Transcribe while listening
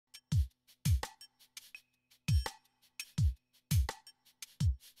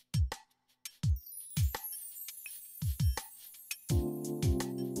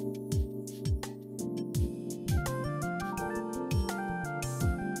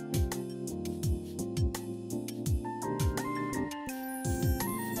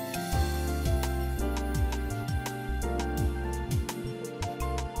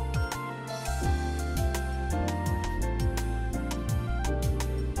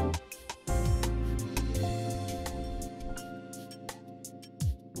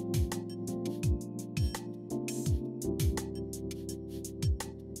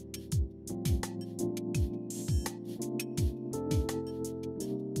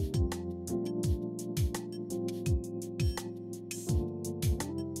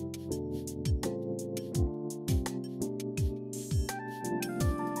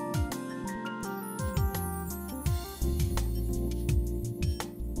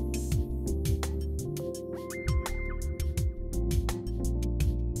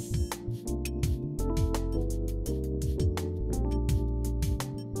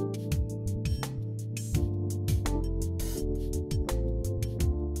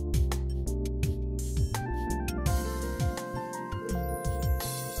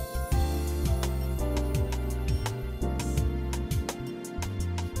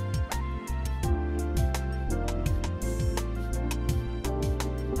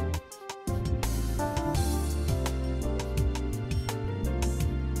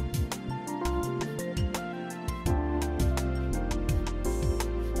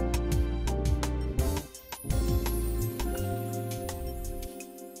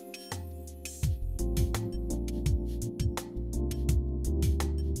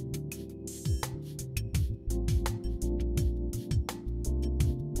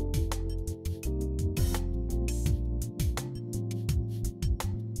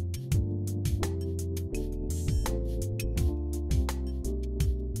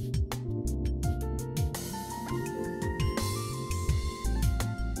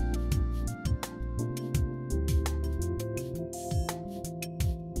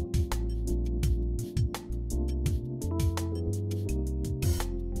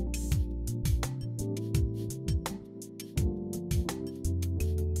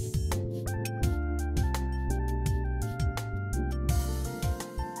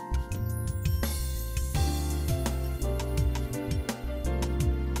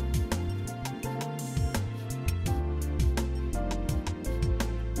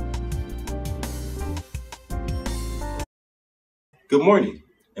Good morning,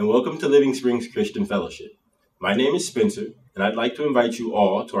 and welcome to Living Springs Christian Fellowship. My name is Spencer, and I'd like to invite you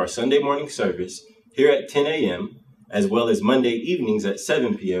all to our Sunday morning service here at 10 a.m., as well as Monday evenings at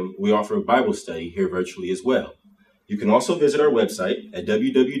 7 p.m. We offer a Bible study here virtually as well. You can also visit our website at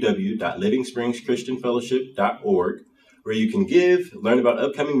www.livingsprings.christianfellowship.org, where you can give, learn about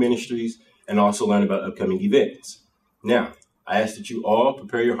upcoming ministries, and also learn about upcoming events. Now, I ask that you all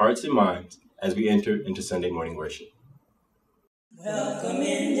prepare your hearts and minds as we enter into Sunday morning worship. Welcome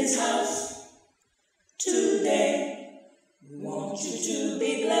in this house today. We want you to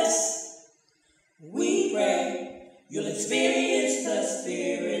be blessed. We pray you'll experience the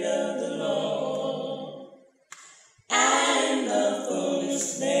Spirit of the Lord and the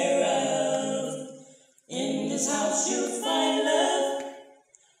fullness thereof. In this house you'll find love,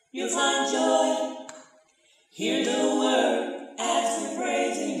 you'll find joy. Hear the word as we're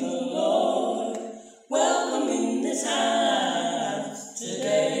praising the Lord. Welcome in this house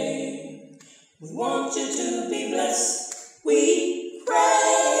today. We want you to be blessed. We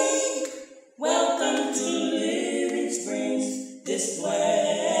pray. Welcome to Living Springs, this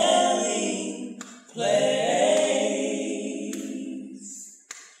dwelling place.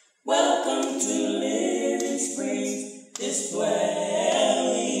 Welcome to Living Springs, this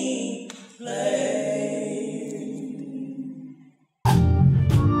dwelling place.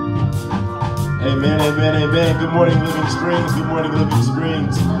 Amen, amen, amen. Good morning, Living Springs. Good morning, Living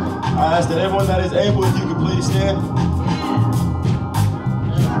Springs. I ask that everyone that is able, if you could please stand.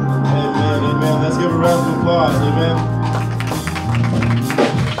 Amen, amen. Let's give a round of applause. Amen.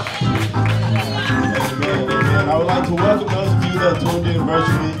 Amen, amen. I would like to welcome those of you that tuned in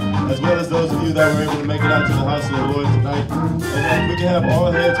virtually, as well as those of you that were able to make it out to the house of the Lord tonight. Amen. We can have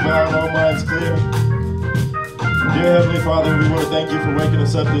all heads bowed, all minds clear. Dear Heavenly Father, we want to thank you for waking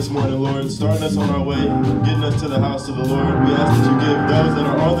us up this morning, Lord, starting us on our way, getting us to the house of the Lord. We ask that you give those that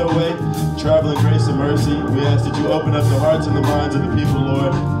are on their way traveling grace and mercy. We ask that you open up the hearts and the minds of the people,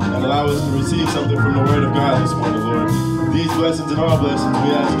 Lord, and allow us to receive something from the Word of God this morning, Lord. These blessings and all blessings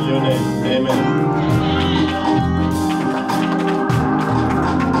we ask in your name. Amen.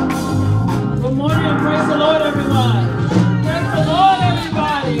 Good morning and praise the Lord, everyone. Praise the Lord,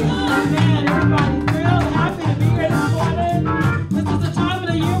 everybody. Amen. Everybody real happy to be here this morning. This is the time of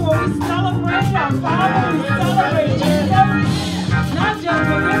the year where we celebrate our Father. We celebrate Jesus. Not just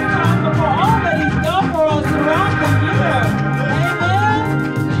for this time, but for all that He's done for us throughout the year. Amen.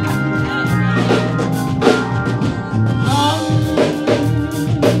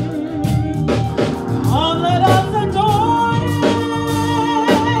 All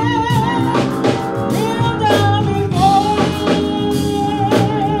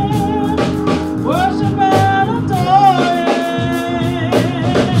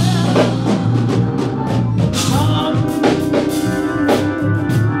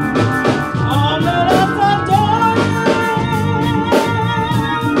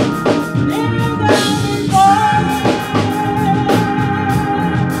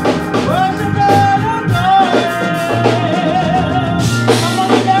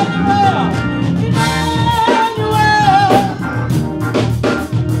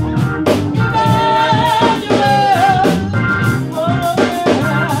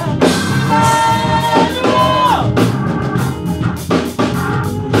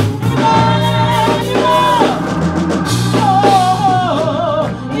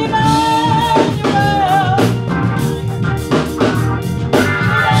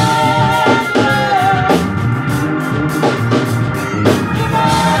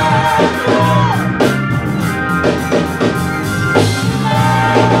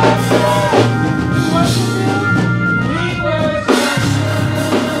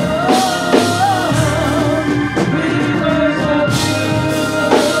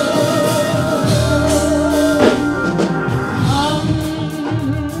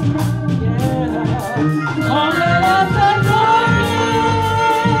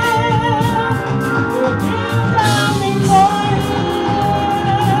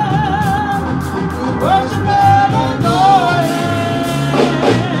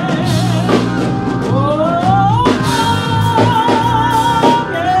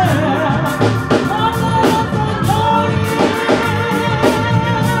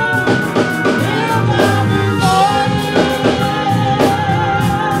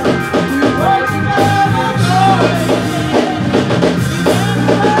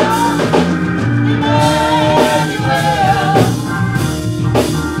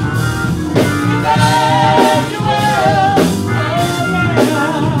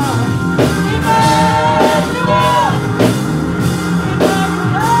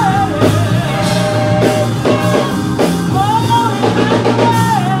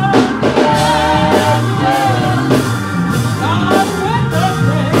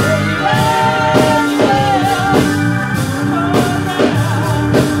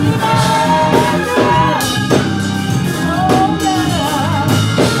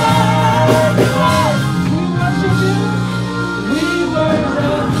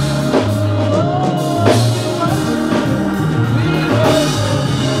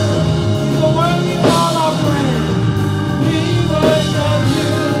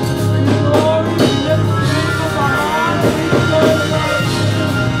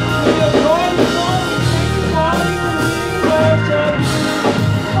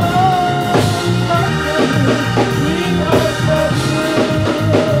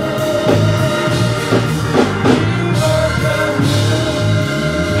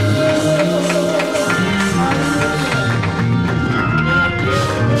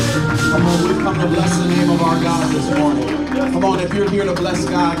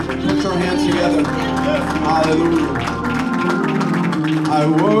God. Put your hands together. Hallelujah. I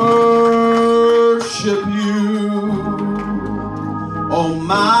worship you,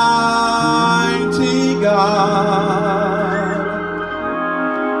 Almighty God.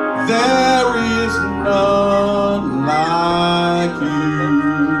 There is none like you.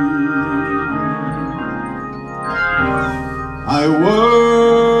 I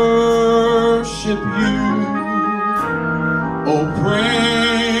worship you, O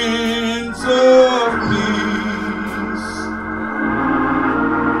Prince of Peace.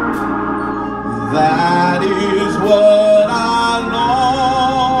 That is what I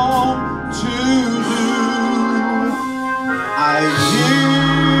long to do. I give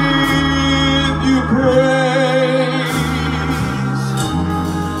you praise,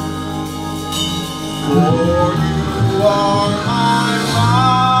 for you are my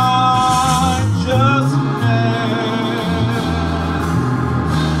righteousness.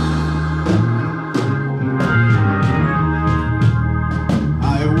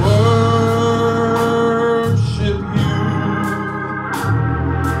 I worship you,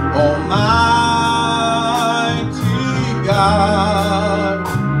 Almighty God.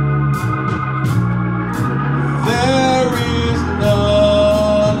 There is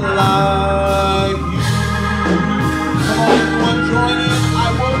none like you. Come on, everyone, join in. I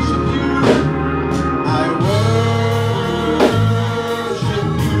worship you. I worship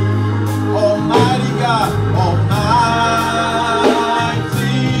you, Almighty God, Almighty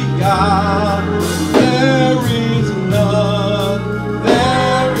God. There is none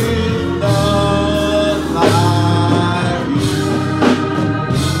like you.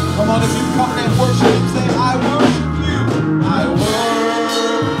 Come on, if you come and worship Him, say, I worship you. I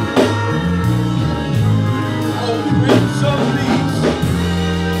worship, oh Prince of Peace.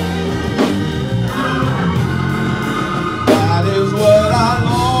 That is what I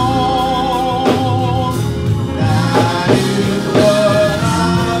long. That is what I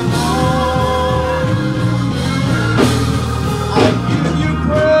long. I give you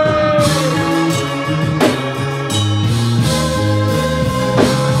praise.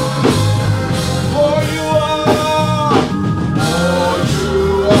 For you are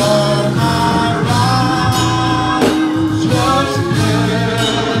my righteousness.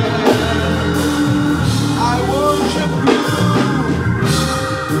 I worship you.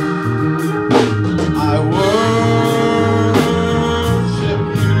 I worship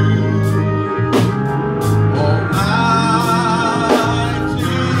you, Almighty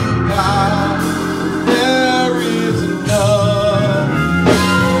God. There is none.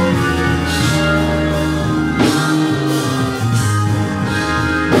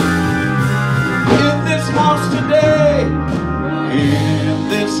 In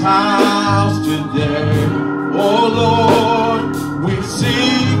this house today, oh Lord, we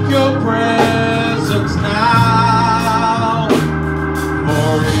seek your presence now.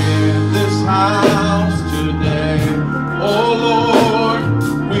 For in this house today, oh Lord,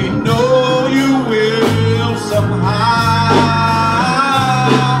 we know you will somehow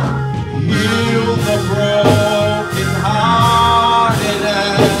heal the broken hearted,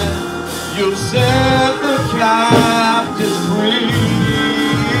 and you'll set the captives free.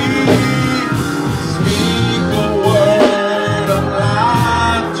 Speak a word of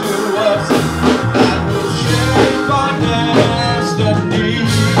life to us that will share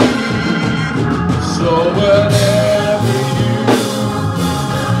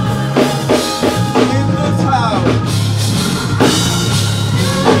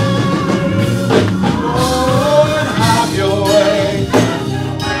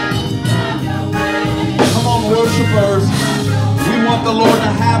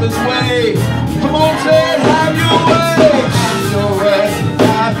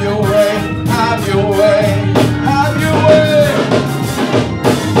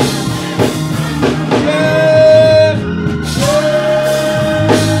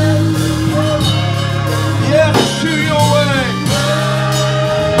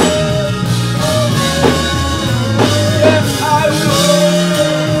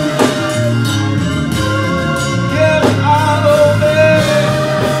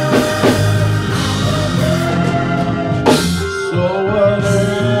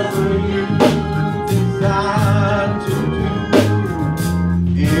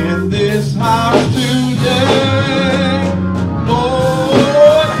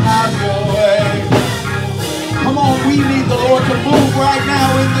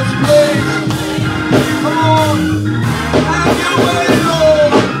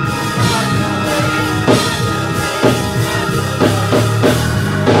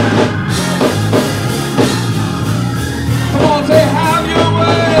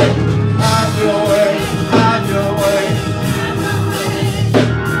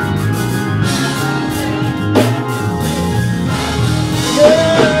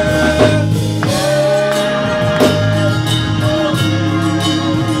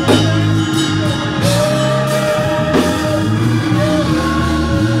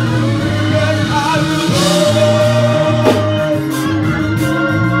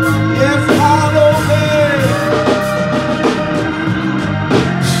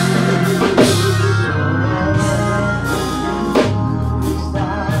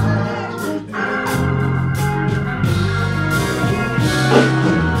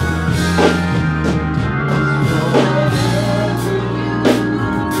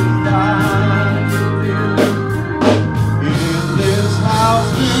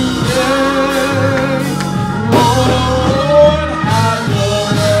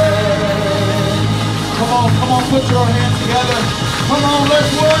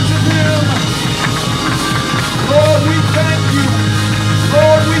worship him. Lord, we thank you.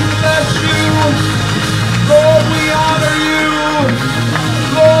 Lord, we bless you. Lord, we honor you.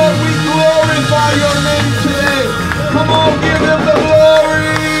 Lord, we glorify your name today. Come on, give him the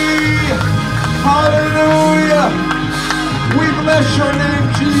glory. Hallelujah. We bless your name,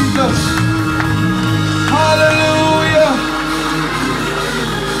 Jesus. Hallelujah.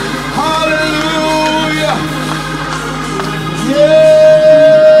 Hallelujah. Yes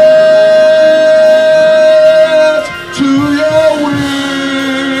to your will.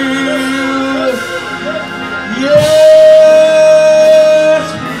 Yes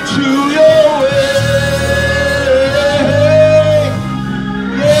to your way.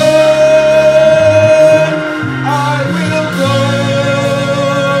 Yes, I will go.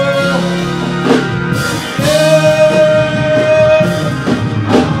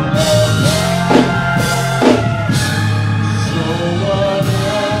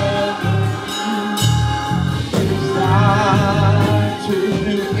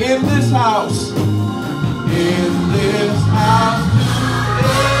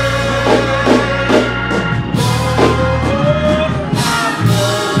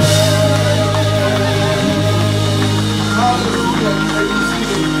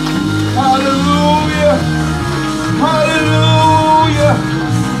 Hallelujah. Hallelujah.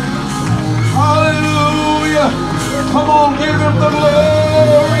 Hallelujah. Come on, give him the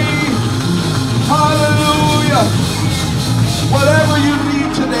glory. Hallelujah. Whatever you need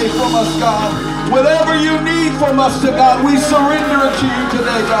today from us, God. Whatever you need from us, to God, we surrender it to you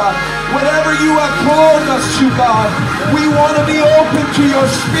today, God. Whatever you have called us to, God, we want to be open to your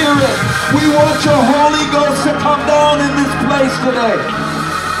spirit. We want your Holy Ghost to come down in this place today.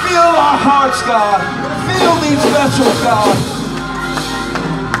 Fill our hearts, God. Fill these vessels, God.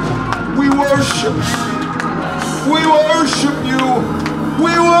 We worship you. We worship you.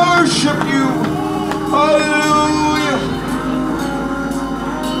 We worship you. Hallelujah.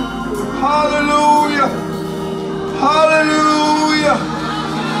 Hallelujah. Hallelujah.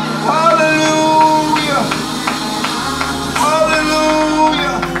 Hallelujah.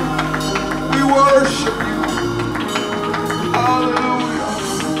 Hallelujah. We worship you.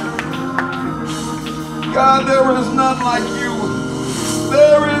 Hallelujah. God, there is none like you.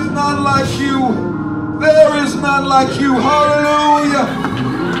 There is none like you. There is none like you. Hallelujah.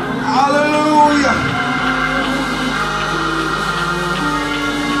 Hallelujah.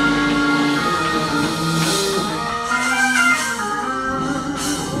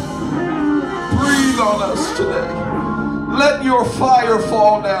 Breathe on us today. Let your fire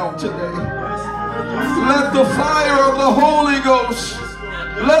fall down today. Let the fire of the Holy Ghost,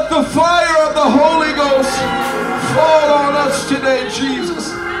 let the fire of the Holy Ghost fall on us today,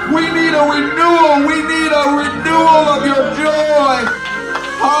 Jesus. We need a renewal. We need a renewal of your joy.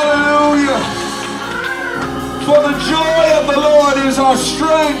 Hallelujah. For the joy of the Lord is our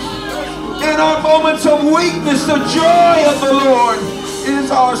strength. In our moments of weakness, the joy of the Lord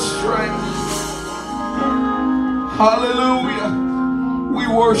is our strength. Hallelujah. We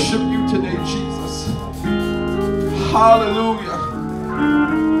worship you today, Jesus. Hallelujah.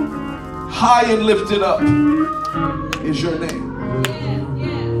 High and lifted up is your name.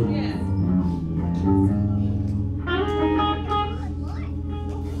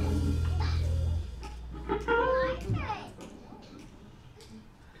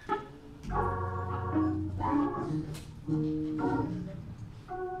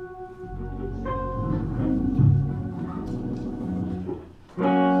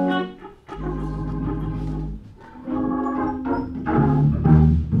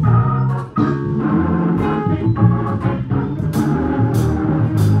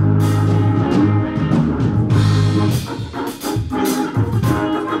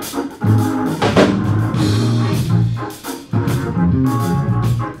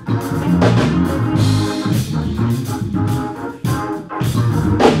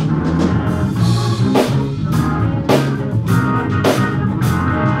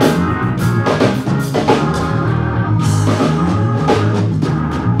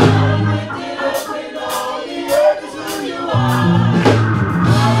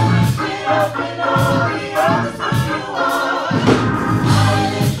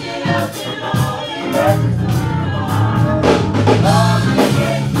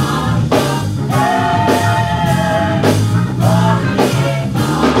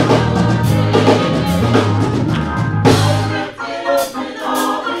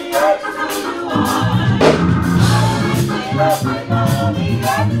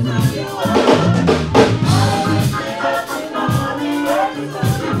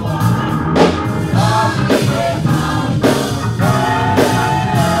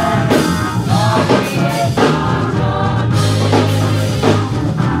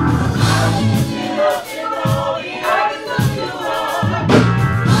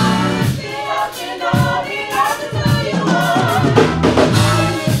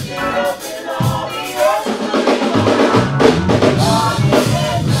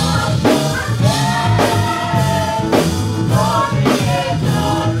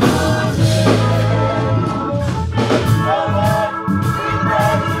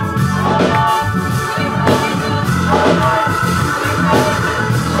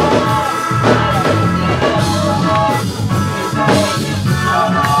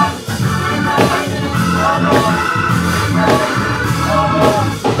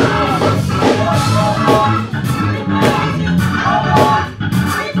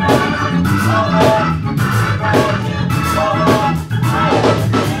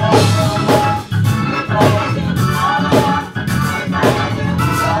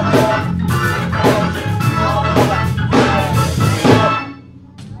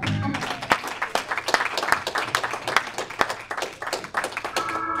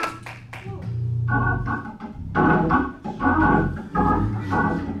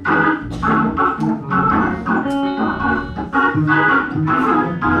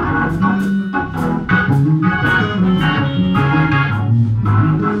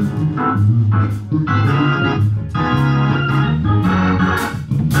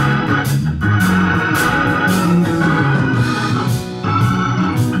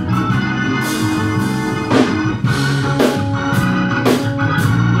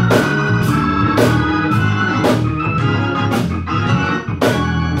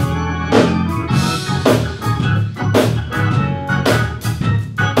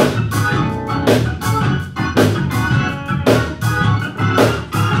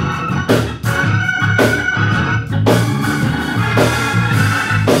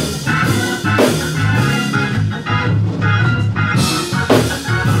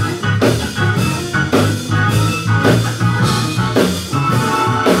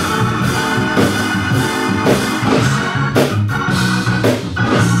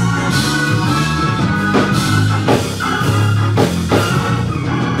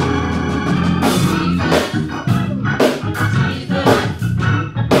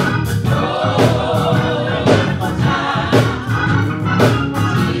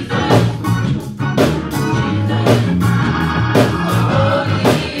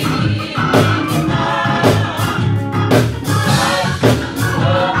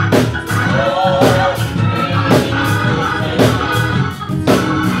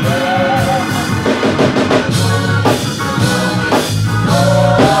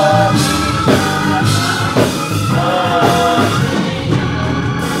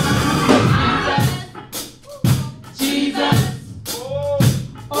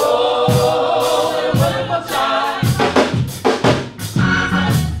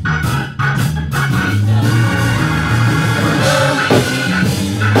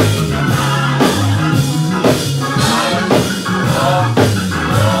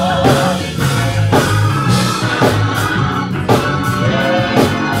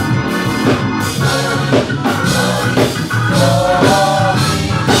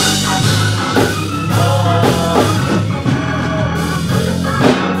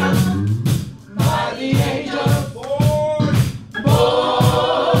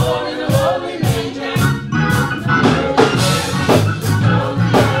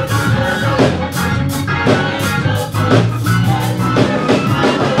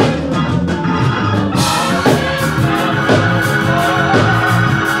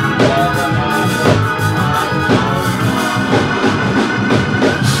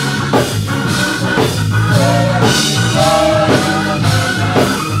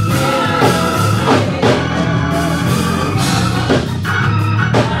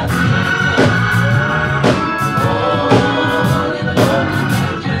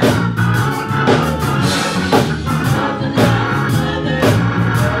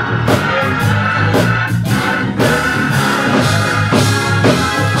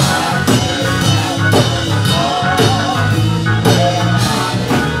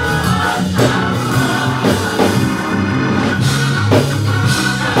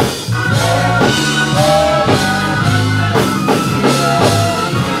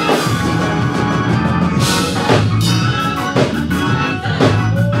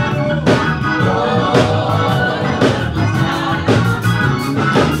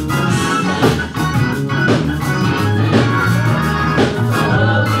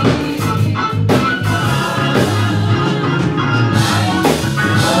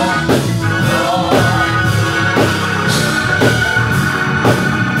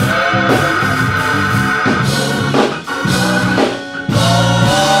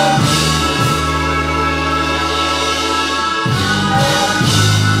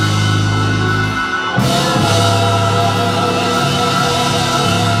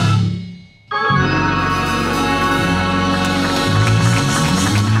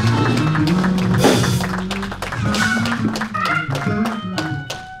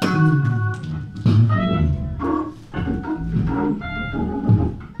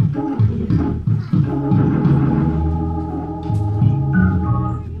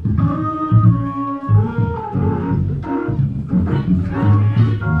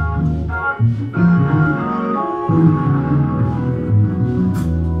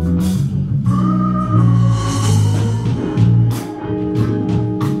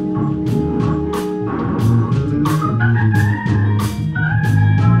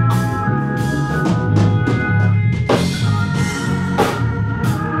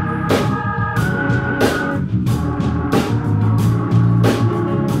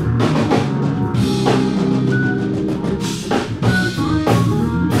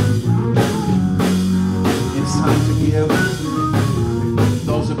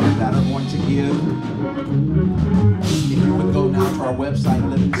 give. If you would go our website,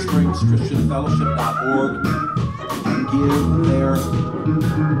 livingspringschristianfellowship.org, and give there.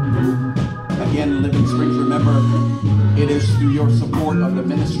 Again, Living Springs, remember, it is through your support of the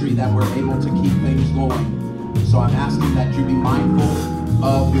ministry that we're able to keep things going. So I'm asking that you be mindful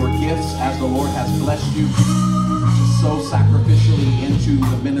of your gifts as the Lord has blessed you to sow sacrificially into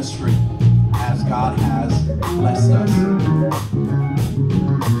the ministry as God has blessed us.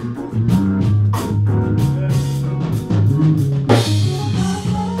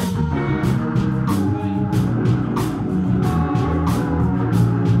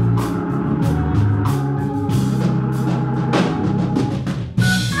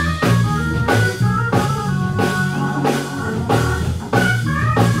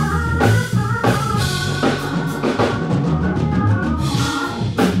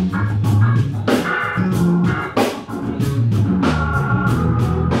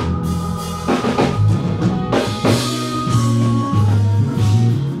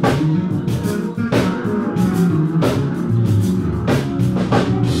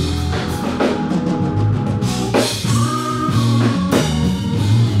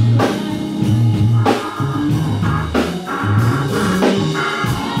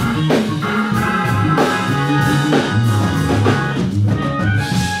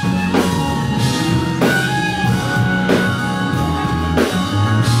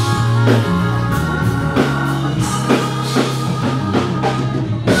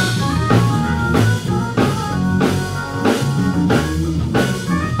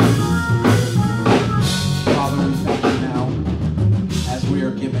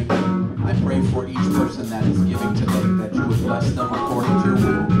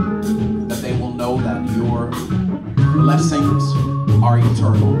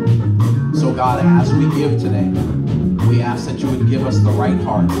 As we give today, we ask that you would give us the right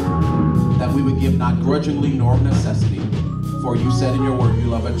heart, that we would give not grudgingly nor of necessity, for you said in your word you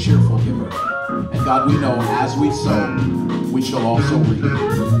love a cheerful giver. And God, we know as we sow, we shall also reap.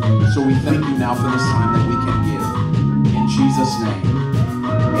 So we thank you now for this time that we can give. In Jesus' name,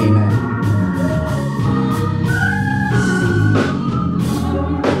 amen.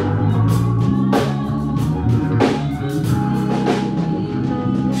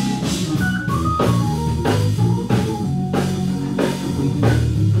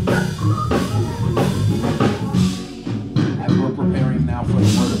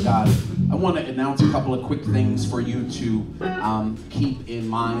 I want to announce a couple of quick things for you to keep in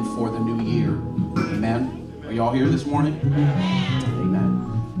mind for the new year. Amen. Are y'all here this morning?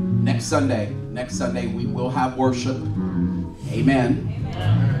 Amen. Next Sunday we will have worship. Amen.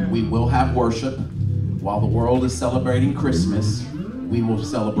 We will have worship. While the world is celebrating Christmas, we will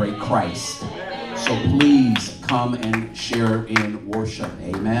celebrate Christ. So please come and share in worship.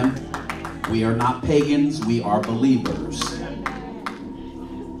 Amen. We are not pagans, we are believers.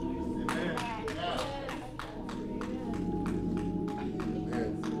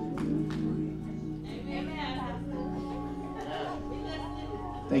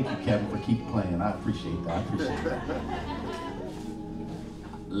 Thank you, Kevin, for keep playing. I appreciate that.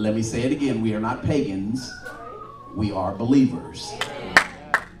 Let me say it again. We are not pagans. We are believers.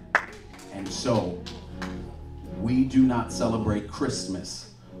 And so, we do not celebrate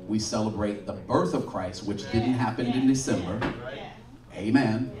Christmas. We celebrate the birth of Christ, which didn't happen in December.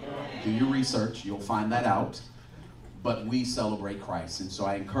 Amen. Do your research. You'll find that out. But we celebrate Christ. And so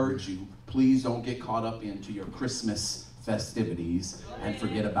I encourage you, please don't get caught up into your Christmas festivities and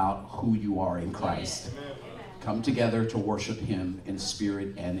forget about who you are in Christ. Come together to worship him in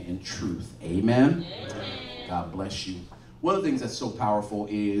spirit and in truth. Amen. God bless you. One of the things that's so powerful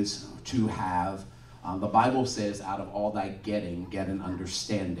is to have, the Bible says, out of all thy getting, get an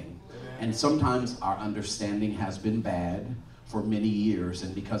understanding. And sometimes our understanding has been bad for many years,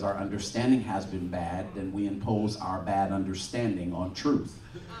 and because our understanding has been bad, then we impose our bad understanding on truth.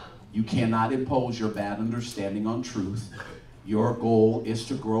 You cannot impose your bad understanding on truth. Your goal is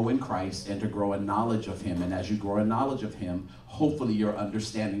to grow in Christ and to grow in knowledge of him. And as you grow in knowledge of him, hopefully your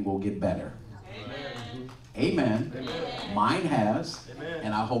understanding will get better. Amen. Amen. Mine has,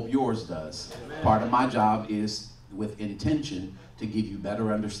 and I hope yours does. Part of my job is with intention to give you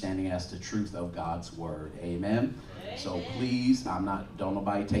better understanding as to truth of God's word. Amen. So please, don't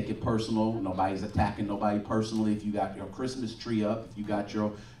nobody take it personal. Nobody's attacking nobody personally. If you got your Christmas tree up, if you got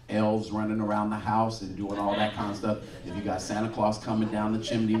your elves running around the house and doing all that kind of stuff, if you got Santa Claus coming down the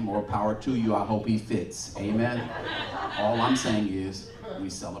chimney, more power to you. I hope he fits. Amen. All I'm saying is we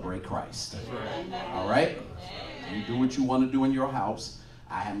celebrate Christ. All right? You do what you want to do in your house.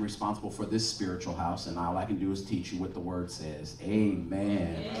 I am responsible for this spiritual house, and all I can do is teach you what the word says.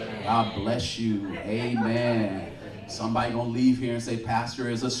 Amen. God bless you. Amen. Somebody gonna leave here and say, Pastor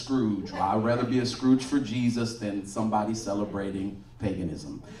is a Scrooge. Well, I'd rather be a Scrooge for Jesus than somebody celebrating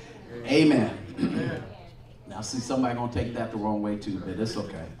paganism. Amen. Now, see, somebody gonna take that the wrong way too, but it's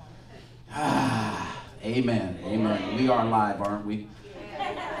okay. Amen. Amen. We are live, aren't we?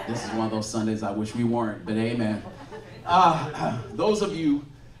 This is one of those Sundays I wish we weren't, but amen. Those of you,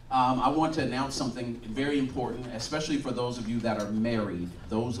 I want to announce something very important, especially for those of you that are married.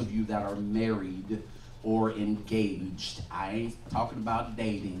 Those of you that are married or engaged. I ain't talking about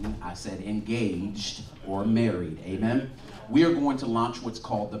dating. I said engaged or married. Amen. We are going to launch what's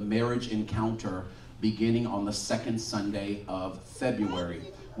called the Marriage Encounter beginning on the second Sunday of February.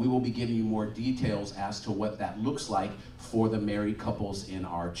 We will be giving you more details as to what that looks like for the married couples in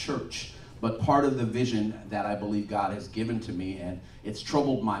our church. But part of the vision that I believe God has given to me, and it's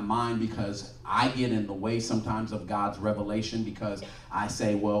troubled my mind because I get in the way sometimes of God's revelation, because I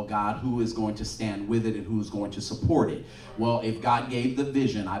say, well, God, who is going to stand with it and who is going to support it? Well, if God gave the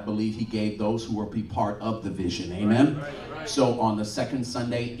vision, I believe he gave those who will be part of the vision. Amen? Right. So on the second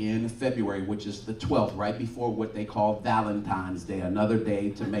Sunday in February, which is the 12th, right before what they call Valentine's Day, another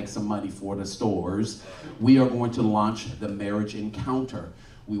day to make some money for the stores, we are going to launch the Marriage Encounter.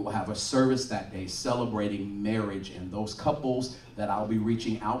 We will have a service that day celebrating marriage, and those couples that I'll be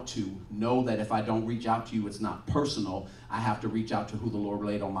reaching out to know that if I don't reach out to you, it's not personal. I have to reach out to who the Lord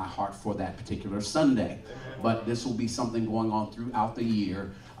laid on my heart for that particular Sunday. But this will be something going on throughout the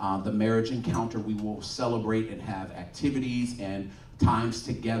year. The Marriage Encounter, we will celebrate and have activities and times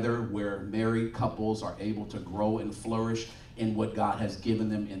together where married couples are able to grow and flourish in what God has given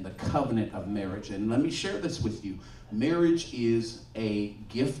them in the covenant of marriage. And let me share this with you. Marriage is a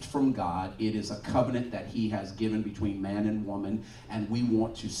gift from God. It is a covenant that he has given between man and woman, and we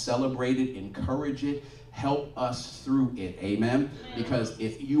want to celebrate it, encourage it, help us through it. Amen? Because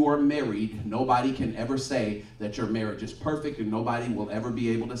if you are married, nobody can ever say that your marriage is perfect, and nobody will ever be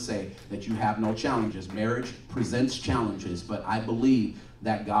able to say that you have no challenges. Marriage presents challenges, but I believe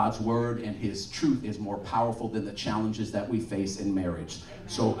that God's word and his truth is more powerful than the challenges that we face in marriage.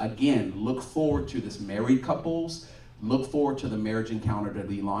 So again, look forward to this. Married couples, look forward to the Marriage Encounter to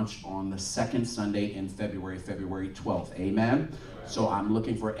be launched on the second Sunday in February, February 12th. Amen? So I'm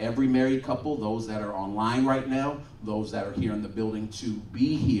looking for every married couple, those that are online right now, those that are here in the building, to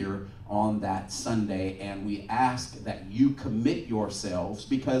be here on that Sunday. And we ask that you commit yourselves,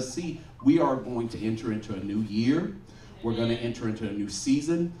 because see, we are going to enter into a new year. We're going to enter into a new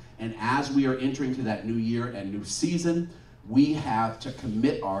season. And as we are entering to that new year and new season, we have to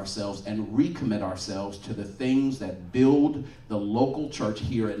commit ourselves and recommit ourselves to the things that build the local church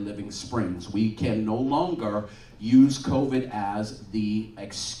here at Living Springs. We can no longer use COVID as the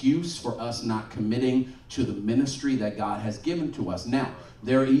excuse for us not committing to the ministry that God has given to us. Now,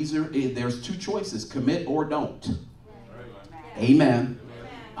 there's two choices: commit or don't. Amen.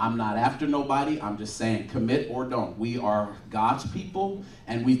 I'm not after nobody. I'm just saying commit or don't. We are God's people,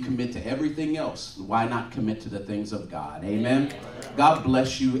 and we commit to everything else. Why not commit to the things of God? Amen. God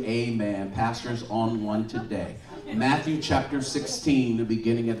bless you. Amen. Pastor's on one today. Matthew chapter 16,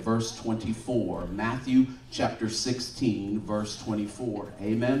 beginning at verse 24. Matthew chapter 16, verse 24.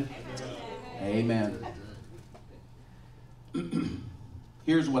 Amen. Amen.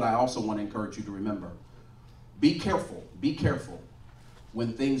 Here's what I also want to encourage you to remember. Be careful. Be careful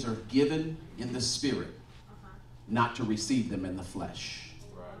when things are given in the spirit, not to receive them in the flesh.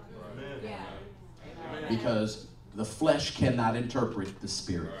 Because the flesh cannot interpret the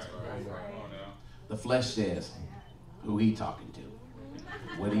spirit. The flesh says, who he talking to?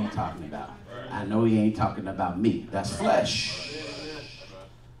 What are you talking about? I know he ain't talking about me. That's flesh.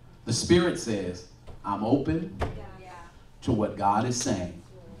 The spirit says, I'm open to what God is saying.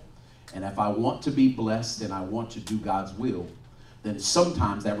 And if I want to be blessed and I want to do God's will, then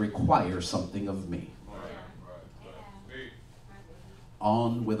sometimes that requires something of me.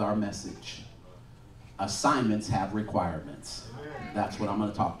 On with our message. Assignments have requirements. That's what I'm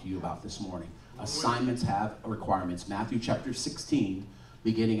going to talk to you about this morning. Assignments have requirements. Matthew chapter 16,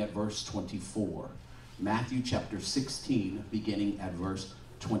 beginning at verse 24. Matthew chapter 16, beginning at verse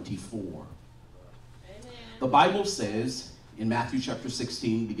 24. The Bible says in Matthew chapter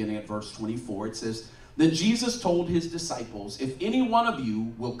 16, beginning at verse 24, it says, Then Jesus told his disciples, If any one of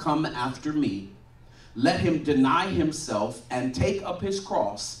you will come after me, let him deny himself and take up his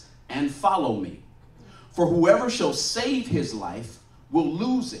cross and follow me. For whoever shall save his life will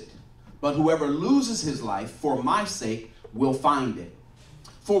lose it, but whoever loses his life for my sake will find it.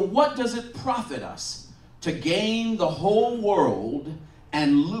 For what does it profit us to gain the whole world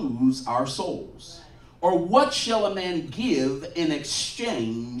and lose our souls? Or what shall a man give in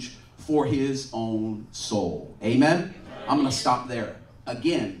exchange for his own soul. Amen? I'm going to stop there.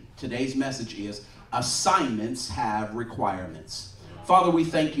 Again, today's message is assignments have requirements. Father, we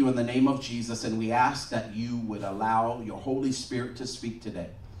thank you in the name of Jesus, and we ask that you would allow your Holy Spirit to speak today.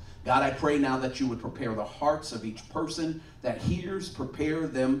 God, I pray now that you would prepare the hearts of each person that hears, prepare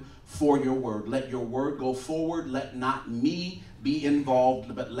them for your word. Let your word go forward. Let not me be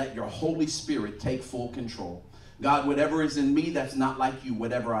involved, but let your Holy Spirit take full control. God, whatever is in me that's not like you,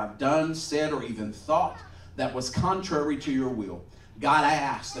 whatever I've done, said, or even thought that was contrary to your will, God, I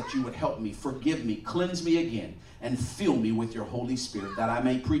ask that you would help me, forgive me, cleanse me again, and fill me with your Holy Spirit, that I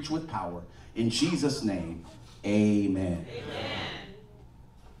may preach with power. In Jesus' name, amen. Amen.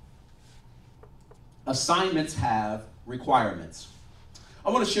 Assignments have requirements. I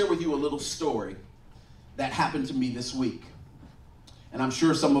want to share with you a little story that happened to me this week. And I'm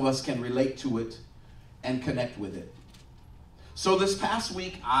sure some of us can relate to it and connect with it. So this past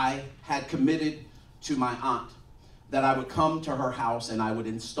week, I had committed to my aunt that I would come to her house and I would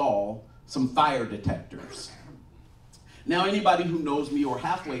install some fire detectors. Now, anybody who knows me or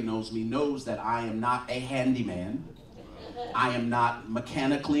halfway knows me knows that I am not a handyman. I am not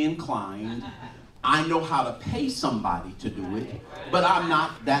mechanically inclined. I know how to pay somebody to do it, but I'm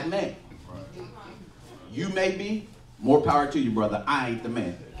not that man. You may be, more power to you, brother. I ain't the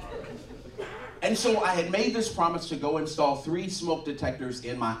man. And so I had made this promise to go install 3 smoke detectors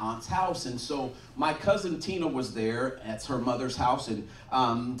in my aunt's house. And so my cousin Tina was there. That's her mother's house. And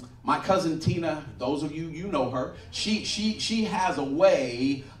my cousin Tina, those of you, you know her, she has a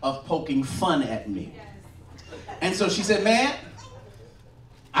way of poking fun at me. And so she said, man,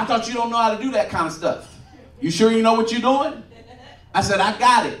 I thought you don't know how to do that kind of stuff. You sure you know what you're doing? I said, I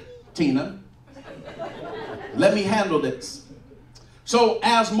got it, Tina. Let me handle this. So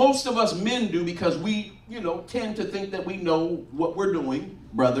as most of us men do, because we, tend to think that we know what we're doing,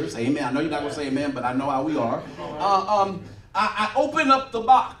 brothers, amen. I know you're not going to say amen, but I know how we are. I open up the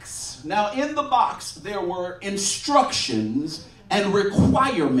box. Now in the box, there were instructions and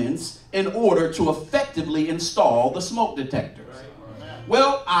requirements in order to effectively install the smoke detectors.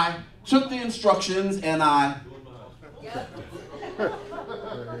 Well, I took the instructions and I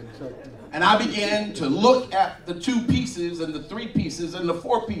began to look at the 2 pieces and the 3 pieces and the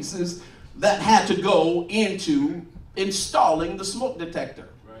 4 pieces that had to go into installing the smoke detector.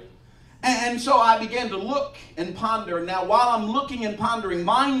 And so I began to look and ponder. Now, while I'm looking and pondering,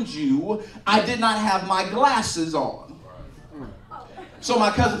 mind you, I did not have my glasses on. So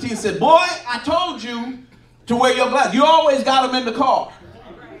my cousin Tina said, boy, I told you to wear your glasses. You always got them in the car.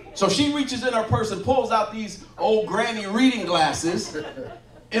 So she reaches in her purse and pulls out these old granny reading glasses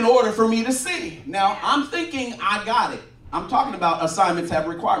in order for me to see. Now, I'm thinking I got it. I'm talking about assignments have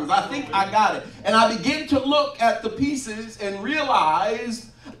requirements. I think I got it. And I begin to look at the pieces and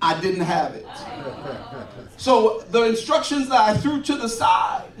realize I didn't have it. So the instructions that I threw to the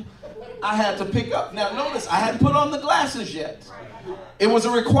side, I had to pick up. Now, notice, I hadn't put on the glasses yet. It was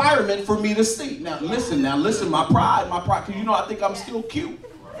a requirement for me to see. Now, listen, my pride, because I think I'm still cute.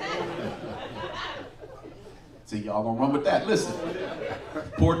 See, y'all gonna run with that. Listen,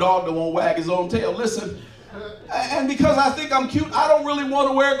 poor dog that won't wag his own tail. Listen, and because I think I'm cute, I don't really want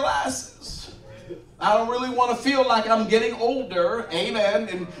to wear glasses. I don't really want to feel like I'm getting older,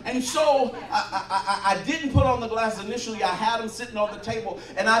 amen. And so I didn't put on the glasses initially. I had them sitting on the table,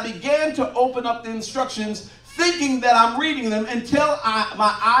 and I began to open up the instructions, thinking that I'm reading them until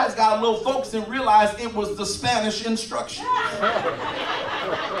my eyes got a little focused and realized it was the Spanish instructions.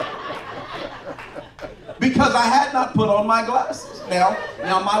 Because I had not put on my glasses. Now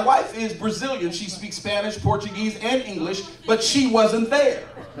my wife is Brazilian. She speaks Spanish, Portuguese, and English, but she wasn't there.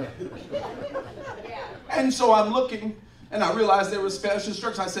 And so I'm looking, and I realized there were Spanish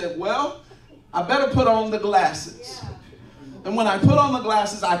instructions. I said, well, I better put on the glasses. And when I put on the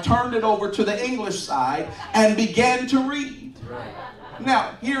glasses, I turned it over to the English side and began to read.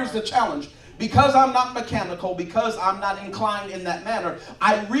 Now, here's the challenge. Because I'm not mechanical, because I'm not inclined in that manner,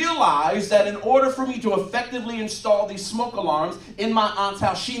 I realized that in order for me to effectively install these smoke alarms in my aunt's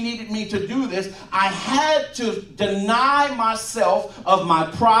house, she needed me to do this. I had to deny myself of my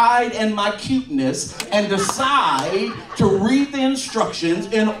pride and my cuteness and decide to read the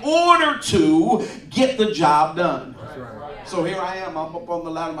instructions in order to get the job done. So here I am, I'm up on the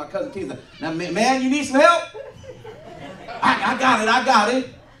ladder, my cousin Tina. Now, man, you need some help? I got it.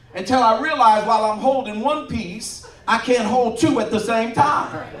 Until I realized while I'm holding one piece, I can't hold 2 at the same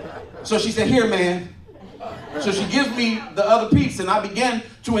time. So she said, here, man, So she gives me the other piece, and I began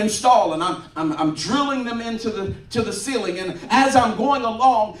to install, and I'm drilling them into the ceiling. And as I'm going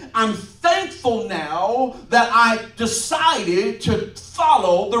along, I'm thankful now that I decided to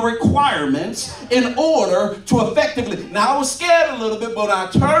follow the requirements in order to effectively. Now I was scared a little bit, but when I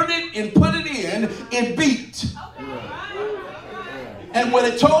turned it and put it in, it beeped. And what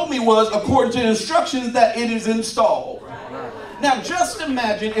it told me was, according to the instructions, that it is installed. Now, just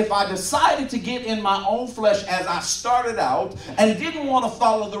imagine if I decided to get in my own flesh as I started out and didn't want to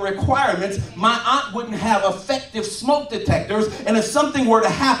follow the requirements. My aunt wouldn't have effective smoke detectors, and if something were to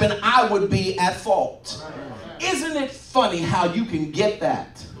happen, I would be at fault. Isn't it funny how you can get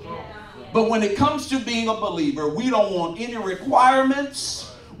that? But when it comes to being a believer, we don't want any requirements.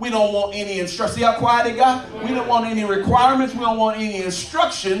 We don't want any instructions. See how quiet it got? We don't want any requirements. We don't want any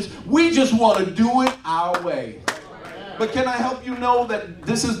instructions. We just want to do it our way. But can I help you know that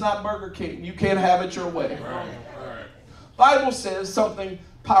this is not Burger King? You can't have it your way. Bible says something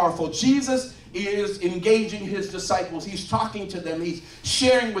powerful. Jesus is engaging his disciples. He's talking to them. He's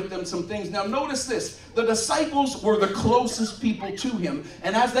sharing with them some things. Now notice this. The disciples were the closest people to him.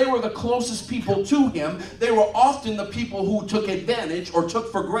 And as they were the closest people to him, they were often the people who took advantage or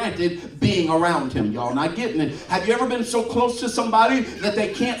took for granted being around him. Y'all not getting it. Have you ever been so close to somebody that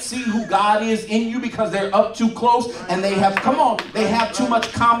they can't see who God is in you because they're up too close and they have, come on, they have too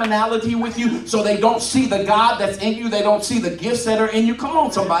much commonality with you, so they don't see the God that's in you. They don't see the gifts that are in you. Come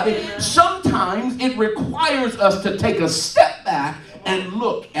on, somebody. Sometimes it requires us to take a step back and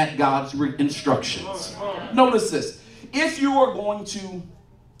look at God's instructions. Notice this. If you are going to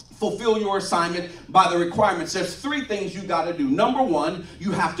fulfill your assignment by the requirements, there's three things you got to do. Number one,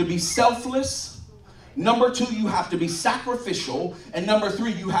 you have to be selfless. Number two, you have to be sacrificial. And number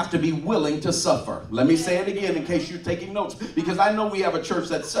three, you have to be willing to suffer. Let me say it again in case you're taking notes, because I know we have a church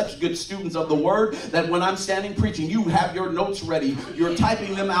that's such good students of the word that when I'm standing preaching, you have your notes ready. You're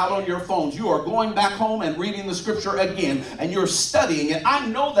typing them out on your phones. You are going back home and reading the scripture again, and you're studying it. I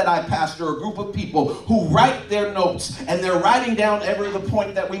know that I pastor a group of people who write their notes, and they're writing down every the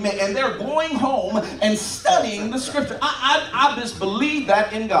point that we make, and they're going home and studying the scripture. I just believe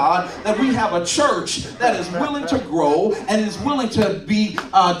that in God, that we have a church that is willing to grow and is willing to be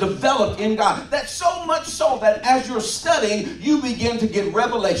developed in God. That's so much so that as you're studying, you begin to get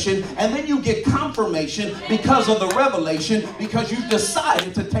revelation, and then you get confirmation because of the revelation, because you've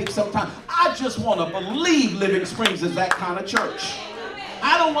decided to take some time. I just want to believe Living Springs is that kind of church.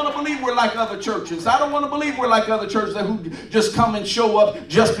 I don't want to believe we're like other churches. I don't want to believe we're like other churches who just come and show up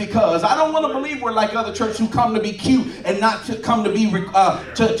just because. I don't want to believe we're like other churches who come to be cute and not to come to be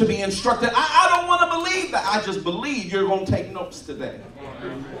to be instructed. I don't want to believe that. I just believe you're going to take notes today.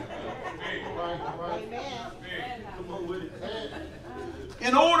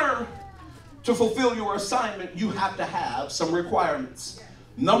 In order to fulfill your assignment, you have to have some requirements.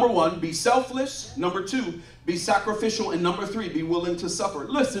 Number one, be selfless. Number two, be sacrificial. And number three, be willing to suffer.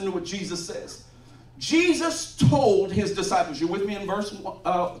 Listen to what Jesus says. Jesus told his disciples, you're with me in verse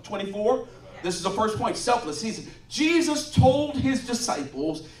 24? This is the first point, selfless. Jesus told his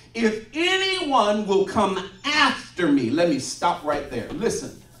disciples, if anyone will come after me, let me stop right there.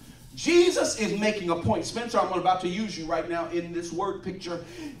 Listen, Jesus is making a point. Spencer, I'm about to use you right now in this word picture.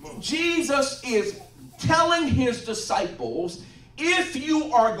 Jesus is telling his disciples, if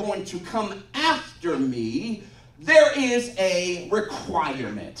you are going to come after me, there is a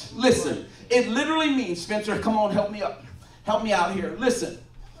requirement. Listen, it literally means, Spencer, come on, help me up. Help me out here. Listen,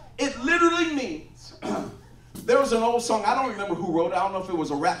 it literally means, there was an old song, I don't remember who wrote it. I don't know if it was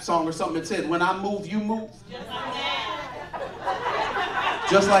a rap song or something. It said, when I move, you move. Just like that.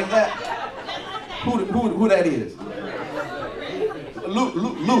 Just like that. Who that is?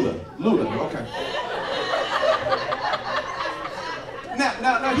 Luda, okay.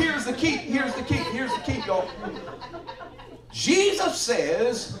 Now here's the key, y'all. Jesus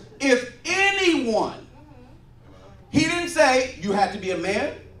says, if anyone, he didn't say you had to be a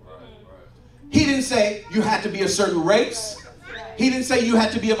man. He didn't say you had to be a certain race. He didn't say you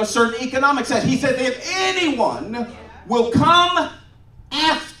had to be of a certain economic status. He said, if anyone will come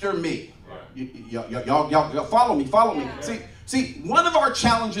after me. Y'all follow me. See, one of our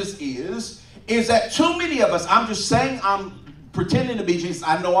challenges is that too many of us, I'm just saying I'm pretending to be Jesus.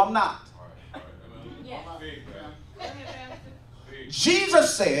 I know I'm not.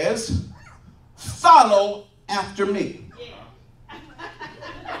 Jesus says, follow after me.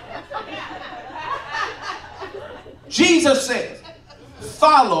 Jesus says,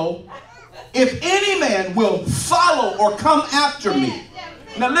 follow. If any man will follow or come after me.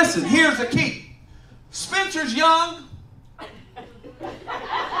 Now listen, here's the key. Spencer's young.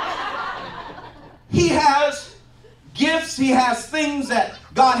 He has gifts. He has things that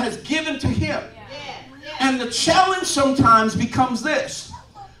God has given to him. And the challenge sometimes becomes this.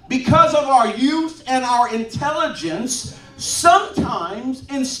 Because of our youth and our intelligence, sometimes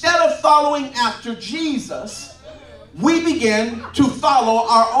instead of following after Jesus, we begin to follow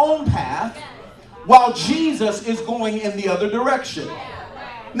our own path while Jesus is going in the other direction.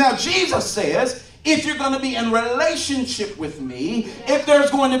 Now, Jesus says, if you're going to be in relationship with me, if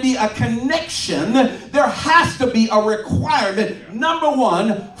there's going to be a connection, there has to be a requirement. Number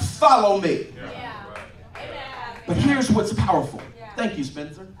one, follow me. But here's what's powerful. Thank you,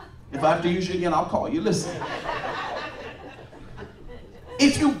 Spencer. If I have to use you again, I'll call you. Listen.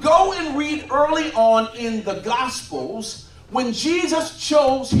 If you go and read early on in the Gospels, when Jesus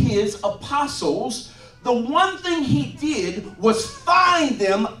chose his apostles, the one thing he did was find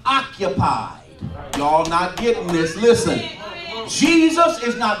them occupied. Y'all not getting this. Listen. Jesus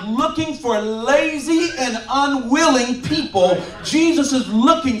is not looking for lazy and unwilling people. Jesus is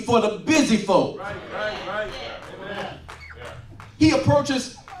looking for the busy folk. He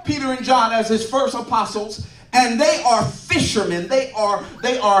approaches Peter and John as his first apostles, and they are fishermen. They are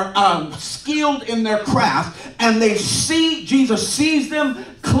skilled in their craft, and Jesus sees them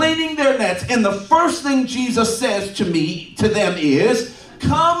cleaning their nets, and the first thing Jesus says to them is,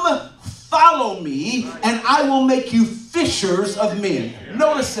 "Come, follow me, and I will make you fishers of men."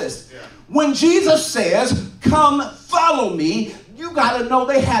 Notice this. When Jesus says, "Come, follow me," you got to know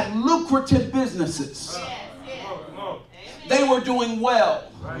they had lucrative businesses. They were doing well.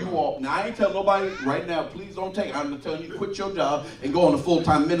 You all, now I ain't telling nobody right now, please don't take it. I'm telling you, quit your job and go on a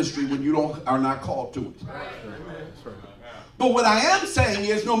full-time ministry when you are not called to it. But what I am saying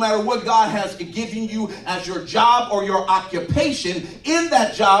is, no matter what God has given you as your job or your occupation, in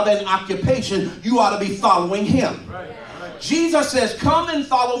that job and occupation, you ought to be following him. Jesus says, "Come and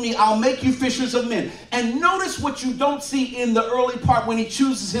follow me. I'll make you fishers of men." And notice what you don't see in the early part when he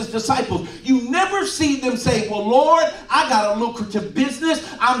chooses his disciples. You never see them say, "Well, Lord, I got a lucrative business.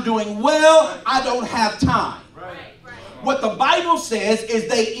 I'm doing well. I don't have time." What the Bible says is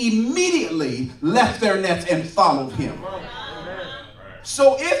they immediately left their nets and followed him.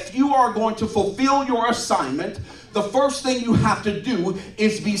 So if you are going to fulfill your assignment, the first thing you have to do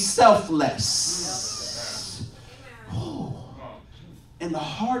is be selfless. And the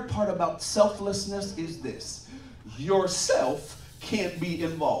hard part about selflessness is this. Yourself can't be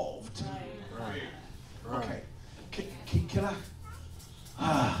involved. Okay. Can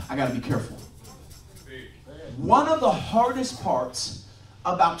I got to be careful. One of the hardest parts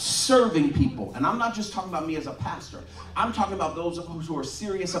about serving people, and I'm not just talking about me as a pastor, I'm talking about those of us who are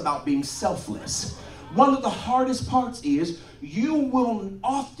serious about being selfless. One of the hardest parts is you will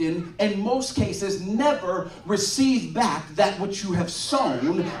often, in most cases, never receive back that which you have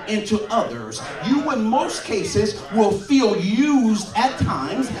sown into others. You, in most cases, will feel used at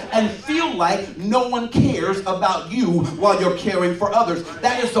times and feel like no one cares about you while you're caring for others.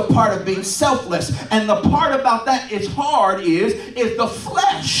 That is the part of being selfless. And the part about that is hard is the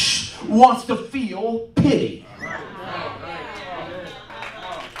flesh wants to feel pity.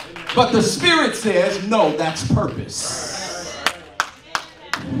 But the Spirit says, no, that's purpose.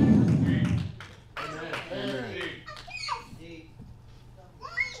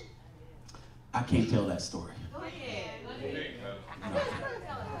 I can't tell that story.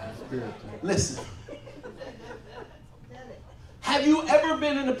 No. Listen. Have you ever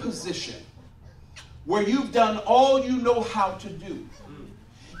been in a position where you've done all you know how to do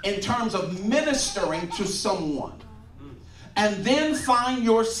in terms of ministering to someone, and then find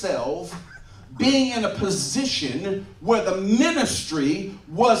yourself being in a position where the ministry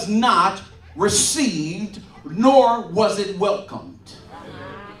was not received, nor was it welcomed?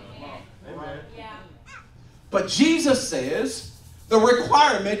 But Jesus says the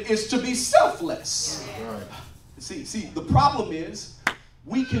requirement is to be selfless. See, the problem is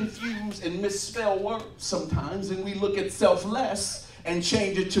we confuse and misspell words sometimes, and we look at selfless and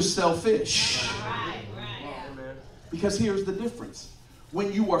change it to selfish. Because here's the difference.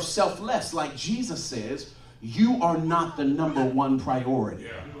 When you are selfless, like Jesus says, you are not the number one priority.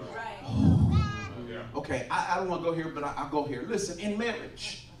 Oh. Okay, I don't want to go here, but I'll go here. Listen, in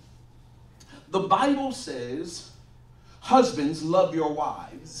marriage, the Bible says, husbands, love your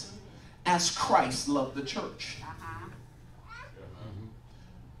wives as Christ loved the church.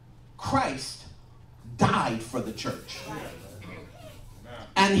 Christ died for the church.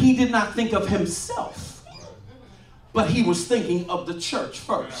 And he did not think of himself, but he was thinking of the church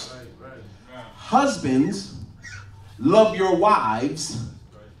first. Husbands, love your wives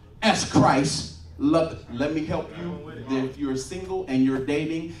as Christ Love it. Let me help you. If you're single and you're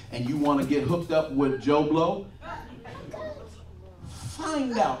dating and you want to get hooked up with Joe Blow,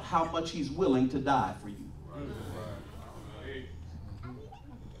 find out how much he's willing to die for you.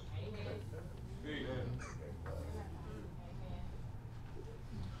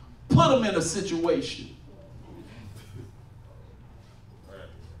 Put him in a situation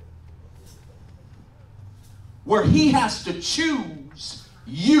where he has to choose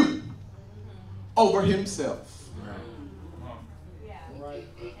you over himself.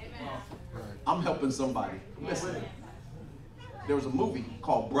 I'm helping somebody. Listen, there was a movie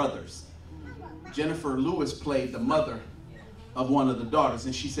called Brothers. Jennifer Lewis played the mother of one of the daughters,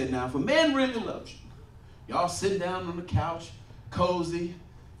 and she said, now if a man really loves you, y'all sitting down on the couch, cozy,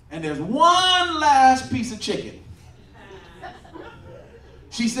 and there's one last piece of chicken.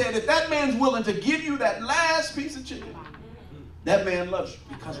 She said, if that man's willing to give you that last piece of chicken, that man loves you.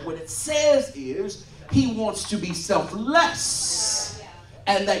 Because what it says is he wants to be selfless.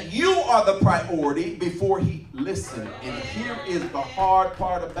 And that you are the priority before he listens. And here is the hard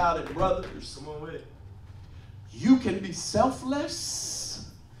part about it, brothers. Come on with it. You can be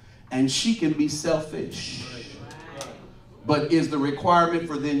selfless and she can be selfish. But is the requirement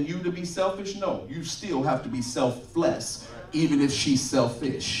for then you to be selfish? No, you still have to be selfless, even if she's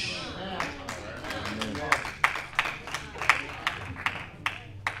selfish.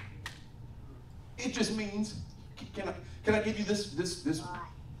 It just means, can I give you this, it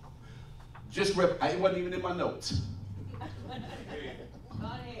wasn't even in my notes.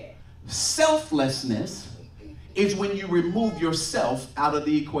 Selflessness is when you remove yourself out of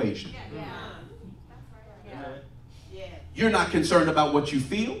the equation. You're not concerned about what you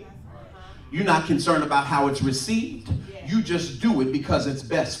feel. You're not concerned about how it's received. You just do it because it's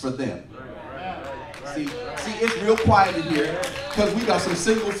best for them. See, it's real quiet in here because we got some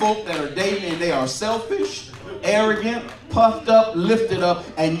single folk that are dating and they are selfish, arrogant, puffed up, lifted up,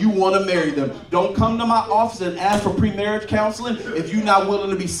 and you want to marry them. Don't come to my office and ask for premarriage counseling if you're not willing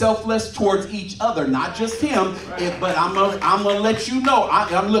to be selfless towards each other, not just him. But I'm gonna let you know.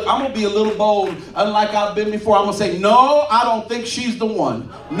 I'm gonna be a little bold, unlike I've been before. I'm gonna say, no, I don't think she's the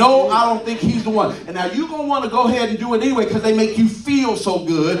one. No, I don't think he's the one. And now you're gonna want to go ahead and do it anyway because they make you feel so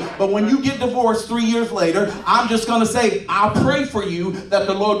good. But when you get divorced 3 years later, I'm just gonna say, I pray for you that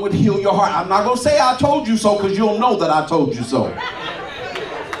the Lord would heal your heart. I'm not gonna say I told you so because you'll know that I told you so.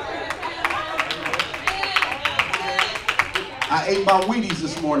 I ate my Wheaties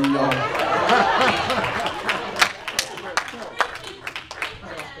this morning, y'all.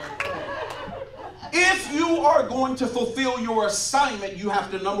 If you are going to fulfill your assignment, you have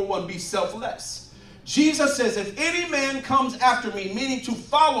to, number one, be selfless. Jesus says, if any man comes after me, meaning to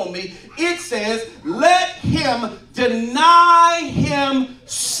follow me, it says, let him deny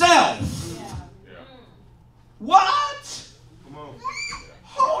himself. What?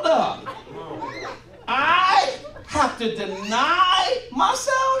 Hold up. I have to deny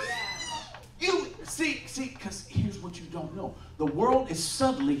myself? You see, because here's what you don't know. The world is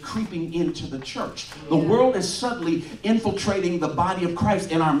subtly creeping into the church. The world is subtly infiltrating the body of Christ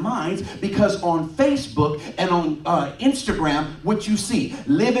in our minds because on Facebook and on Instagram, what you see,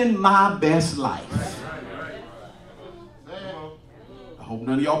 living my best life. I hope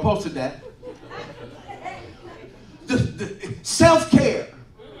none of y'all posted that. The self-care.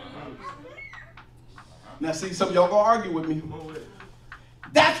 Now see, some of y'all gonna argue with me.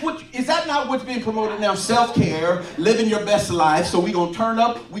 Is that not what's being promoted now? Self-care, living your best life. So we gonna turn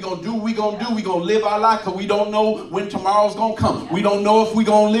up, we gonna do what we gonna do, we gonna live our life because we don't know when tomorrow's gonna come. We don't know if we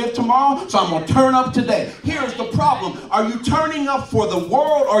gonna live tomorrow, so I'm gonna turn up today. Here's the problem. Are you turning up for the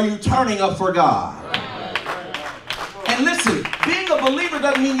world or are you turning up for God? And listen, being a believer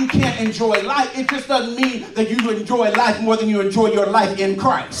doesn't mean you can't enjoy life. It just doesn't mean that you enjoy life more than you enjoy your life in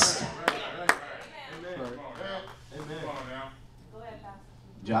Christ.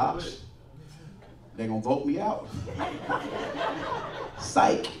 Josh, they're going to vote me out.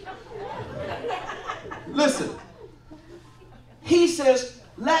 Psych. Listen, he says,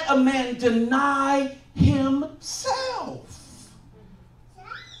 let a man deny himself.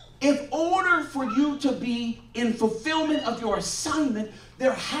 In order for you to be in fulfillment of your assignment,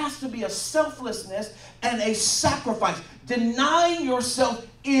 there has to be a selflessness and a sacrifice. Denying yourself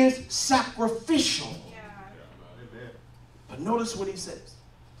is sacrificial. But notice what he says.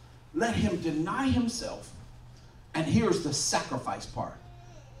 Let him deny himself. And here's the sacrifice part.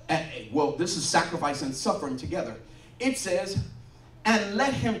 Well, this is sacrifice and suffering together. It says, and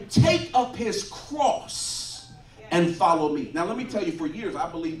let him take up his cross and follow me. Now let me tell you, for years I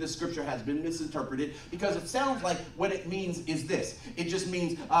believe this scripture has been misinterpreted because it sounds like what it means is this. It just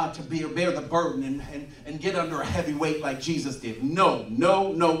means to bear the burden and get under a heavy weight like Jesus did. No,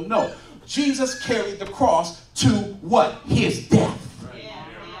 no, no, no. Jesus carried the cross to what? His death.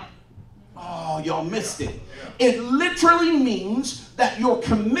 Oh, y'all missed it. It literally means that your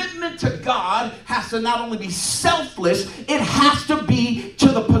commitment to God has to not only be selfless, it has to be to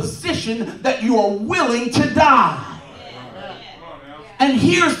the position that you are willing to die. And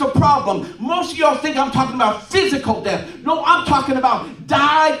here's the problem. Most of y'all think I'm talking about physical death. No, I'm talking about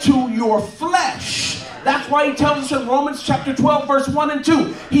die to your flesh. That's why he tells us in Romans chapter 12, verse 1 and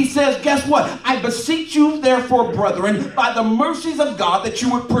 2. He says, guess what? I beseech you, therefore, brethren, by the mercies of God, that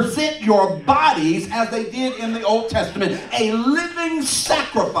you would present your bodies, as they did in the Old Testament, a living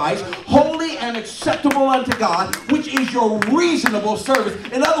sacrifice, holy and acceptable unto God, which is your reasonable service.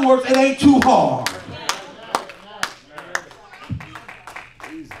 In other words, it ain't too hard.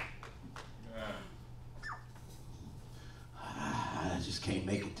 I just can't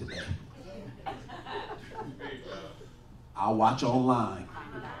make it today. I'll watch online.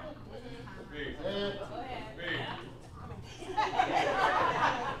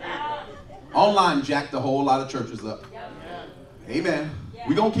 Online jacked a whole lot of churches up. Amen.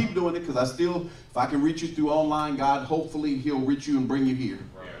 We're going to keep doing it because if I can reach you through online, God, hopefully he'll reach you and bring you here.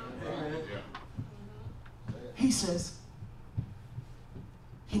 He says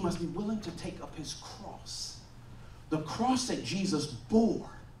he must be willing to take up his cross. The cross that Jesus bore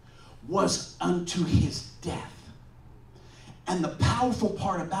was unto his death. And the powerful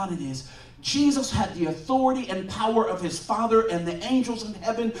part about it is Jesus had the authority and power of his Father and the angels in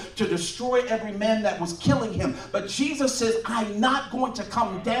heaven to destroy every man that was killing him. But Jesus says, I'm not going to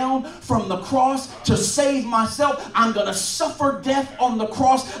come down from the cross to save myself. I'm going to suffer death on the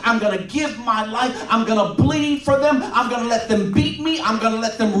cross. I'm going to give my life. I'm going to bleed for them. I'm going to let them beat me. I'm going to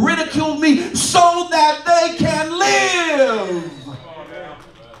let them ridicule me so that they can live.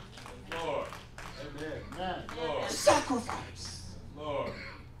 Sacrifice.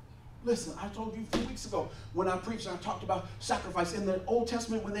 Listen, I told you a few weeks ago when I preached and I talked about sacrifice. In the Old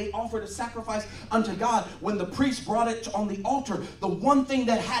Testament, when they offered a sacrifice unto God, when the priest brought it on the altar, the one thing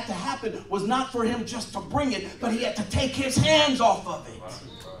that had to happen was not for him just to bring it, but he had to take his hands off of it.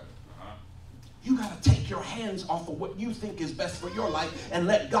 You got to take your hands off of what you think is best for your life and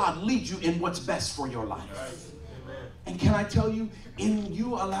let God lead you in what's best for your life. And can I tell you, in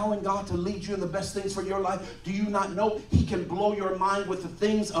you allowing God to lead you in the best things for your life, do you not know he can blow your mind with the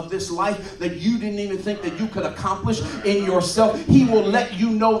things of this life that you didn't even think that you could accomplish in yourself? He will let you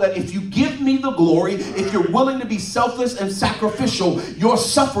know that if you give me the glory, if you're willing to be selfless and sacrificial, your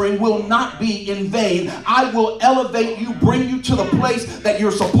suffering will not be in vain. I will elevate you, bring you to the place that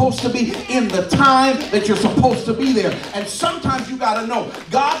you're supposed to be in the time that you're supposed to be there. And sometimes you got to know,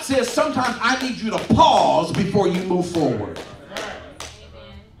 God says sometimes I need you to pause before you move forward.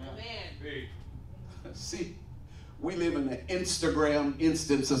 See, we live in an Instagram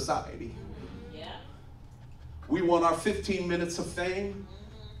instant society. We want our 15 minutes of fame,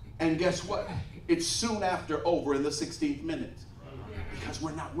 and guess what? It's soon after over in the 16th minute because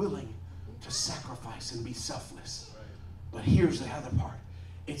we're not willing to sacrifice and be selfless. But here's the other part.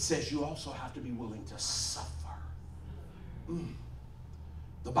 It says you also have to be willing to suffer.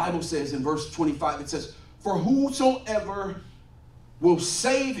 The Bible says in verse 25, it says, for whosoever will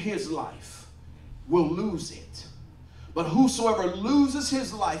save his life will lose it. But whosoever loses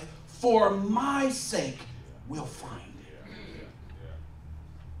his life for my sake will find it.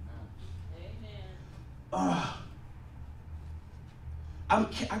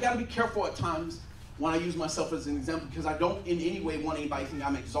 I got to be careful at times when I use myself as an example because I don't in any way want anybody to think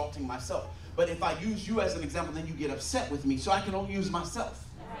I'm exalting myself. But if I use you as an example, then you get upset with me, so I can only use myself.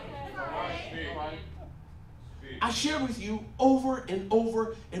 I shared with you over and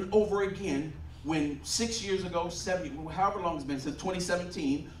over and over again when 6 years ago, 7, however long it's been, since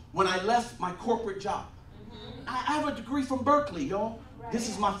 2017, when I left my corporate job. I have a degree from Berkeley, y'all. This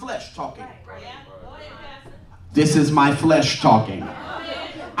is my flesh talking. This is my flesh talking.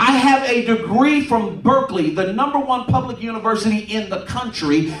 I have a degree from Berkeley, the #1 public university in the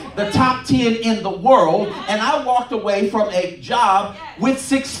country, the top 10 in the world, and I walked away from a job with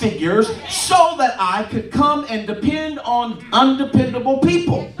 6 figures so that I could come and depend on undependable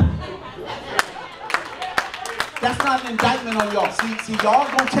people. That's not an indictment on y'all. See, y'all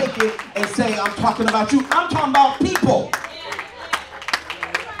gonna take it and say, I'm talking about you. I'm talking about people.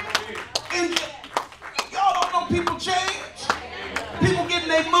 And y'all don't know people change. People get in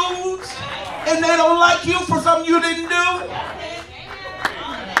their moods and they don't like you for something you didn't do.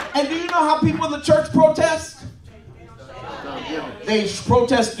 And do you know how people in the church protest? They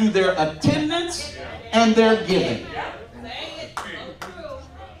protest through their attendance and their giving.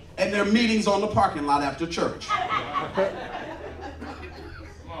 And their meetings on the parking lot after church.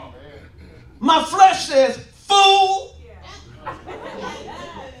 My flesh says, fool.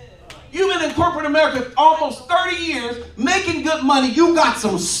 You've been in corporate America almost 30 years, making good money. You got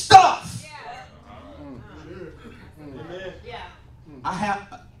some stuff.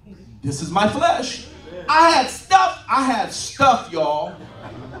 This is my flesh. I had stuff, y'all.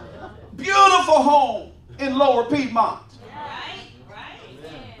 Beautiful home in Lower Piedmont.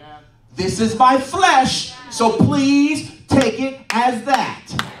 This is my flesh, so please take it as that.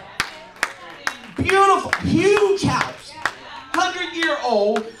 Beautiful, huge house,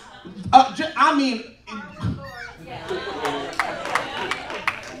 100-year-old. I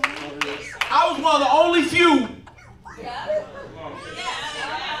was one of the only few.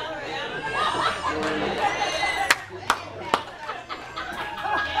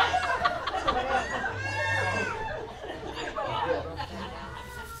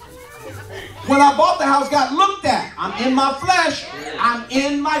 When I bought the house, got looked at. I'm in my flesh. I'm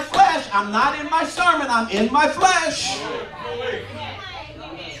in my flesh. I'm not in my sermon. I'm in my flesh.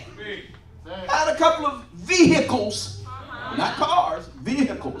 I had a couple of vehicles, not cars,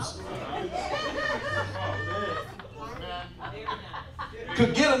 vehicles.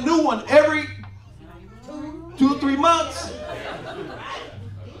 Could get a new one every 2 or 3 months.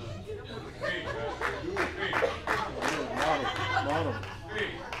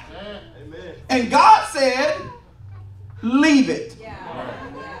 And God said, leave it.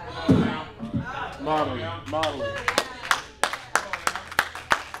 Model.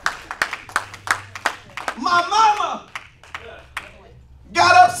 My mama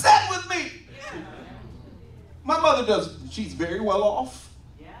got upset with me. My mother does. She's very well off.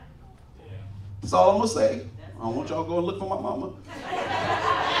 That's all I'm going to say. I don't want y'all to go and look for my mama.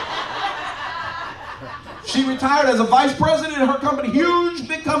 She retired as a vice president in her company, huge,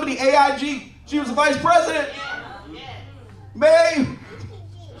 big company, AIG. She was a vice president. Babe.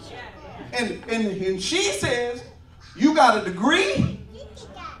 And she says, you got a degree.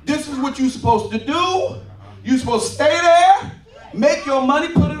 This is what you're supposed to do. You're supposed to stay there, make your money,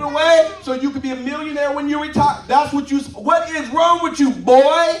 put it away, so you can be a millionaire when you retire. That's what is wrong with you,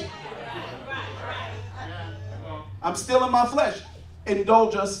 boy? I'm still in my flesh.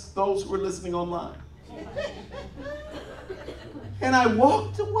 Indulge us, those who are listening online. And I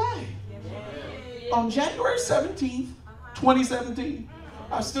walked away. On January 17th, 2017,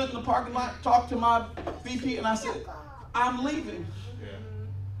 I stood in the parking lot, talked to my VP, and I said, I'm leaving.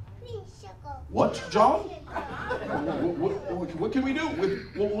 What, John? What can we do?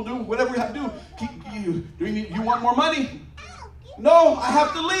 We'll do whatever we have to do. You want more money? No, I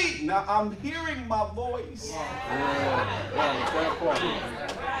have to leave. Now I'm hearing my voice.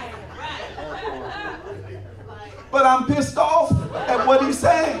 But I'm pissed off at what he's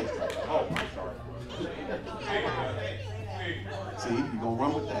saying. See, you're going to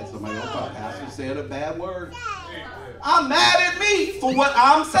run with that. Somebody else thought Pastor said a bad word. I'm mad at me for what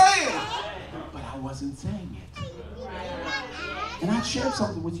I'm saying. But I wasn't saying it. And I shared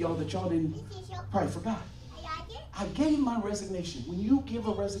something with y'all that y'all probably forgot. I gave my resignation. When you give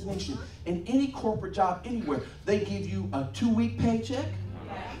a resignation in any corporate job anywhere, they give you a 2-week paycheck.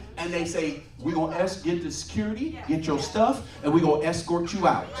 And they say, we're going to get the security, get your stuff, and we're going to escort you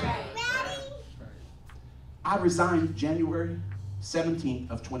out. I resigned January 17th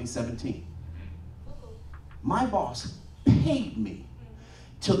of 2017. My boss paid me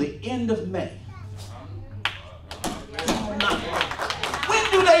till the end of May. When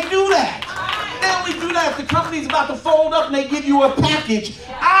do they do that? They only do that if the company's about to fold up and they give you a package.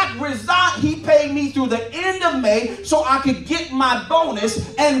 I resigned. He paid me through the end of May so I could get my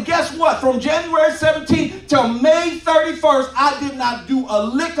bonus. And guess what? From January 17th till May 31st, I did not do a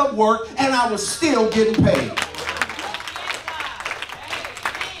lick of work and I was still getting paid.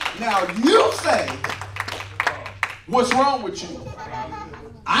 Now you say, what's wrong with you?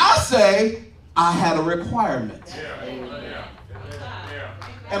 I say, I had a requirement.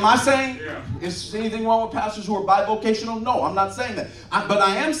 Am I saying, is anything wrong with pastors who are bivocational? No, I'm not saying that. But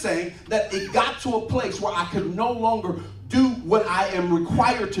I am saying that it got to a place where I could no longer do what I am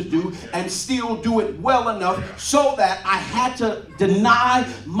required to do and still do it well enough so that I had to deny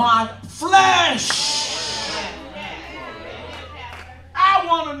my flesh. I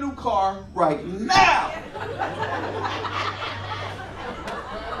want a new car right now.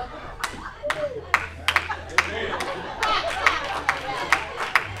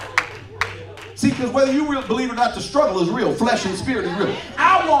 See, because whether you believe it or not, the struggle is real. Flesh and spirit is real.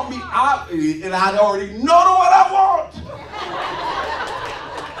 I want me, and I already know what I want.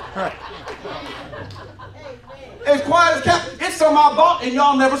 As quiet as kept. It's something I bought and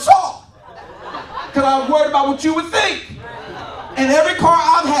y'all never saw. Because I was worried about what you would think. And every car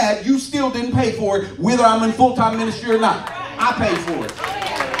I've had, you still didn't pay for it, whether I'm in full-time ministry or not. I paid for it.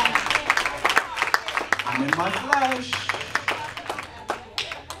 I'm in my flesh.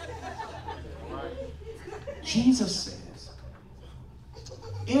 Jesus says,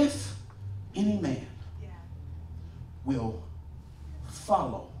 if any man will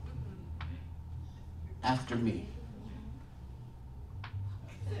follow after me.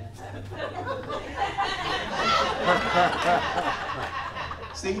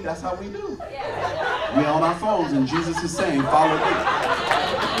 See, that's how we do. We on our phones and Jesus is saying, follow me.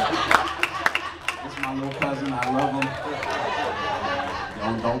 That's my little cousin. I love him.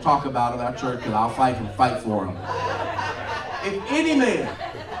 Don't talk about it at church because I'll fight for him. If any man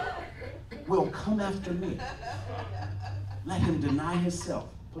will come after me, let him deny himself.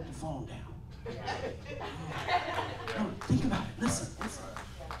 Put the phone down. No, think about it. Listen.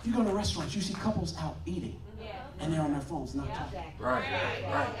 If you go to restaurants, you see couples out eating, and they're on their phones, not talking. Right.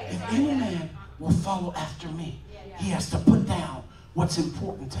 If any man will follow after me, he has to put down what's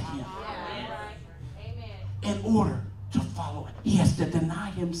important to him. In order to follow it, he has to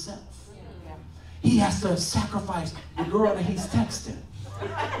deny himself. He has to sacrifice the girl that he's texting.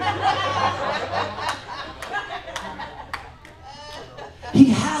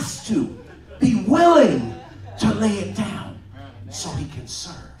 He has to be willing to lay it down so he can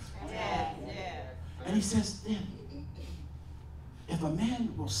serve. And he says then, if a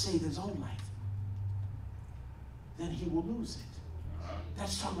man will save his own life, then he will lose it.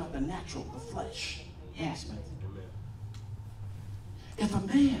 That's talking about the natural, the flesh. Yes, man. If a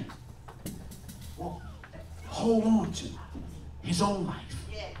man will hold on to his own life,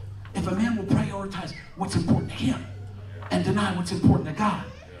 if a man will prioritize what's important to him and deny what's important to God,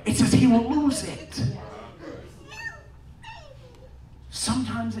 it says he will lose it.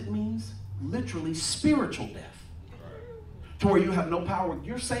 Sometimes it means literally spiritual death, to where you have no power.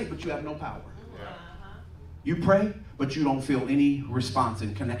 You're saved, but you have no power. You pray, but you don't feel any response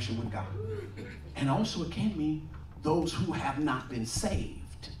in connection with God. And also it can mean those who have not been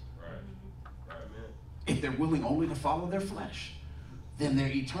saved. If they're willing only to follow their flesh, then their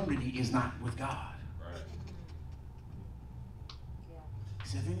eternity is not with God. He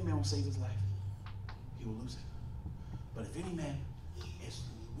said, if any man will save his life, he will lose it. But if any man is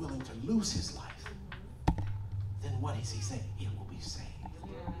willing to lose his life, then what does he say? It will be saved.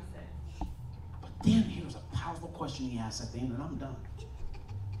 But then here's a powerful question he asks at the end, and I'm done.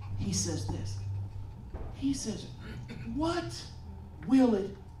 He says this. He says, what will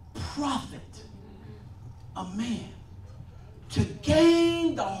it profit a man to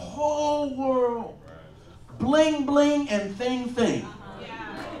gain the whole world? Bling, bling, and thing, thing.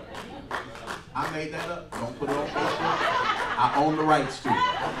 I made that up. Don't put it on Facebook. I own the rights to it.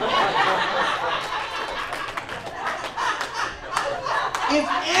 If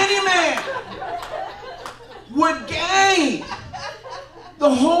any man would gain the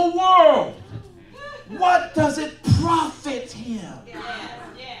whole world, what does it profit him?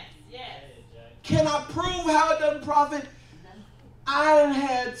 Can I prove how it doesn't profit? I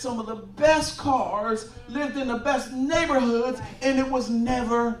had some of the best cars, lived in the best neighborhoods, and it was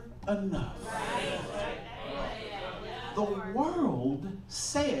never enough. The world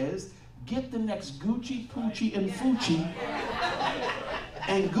says, get the next Gucci, Poochie, and Fucci.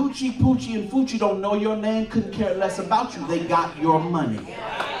 And Gucci, Poochie, and Fucci don't know your name, couldn't care less about you. They got your money.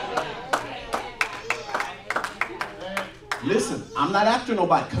 Listen, I'm not after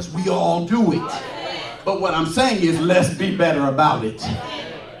nobody because we all do it. But what I'm saying is, let's be better about it.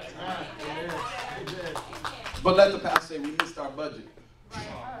 But let the pastor say we missed our budget.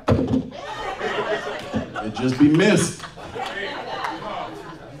 It just be missed.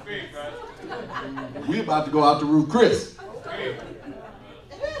 We about to go out the roof, Chris.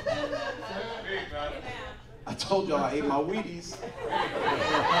 I told y'all I ate my Wheaties.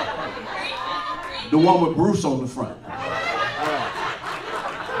 The one with Bruce on the front.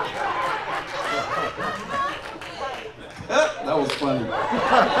 That was funny.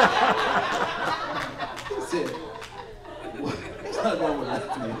 He said, there's nothing wrong with that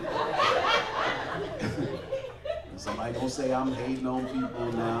to me. Somebody gonna say I'm hating on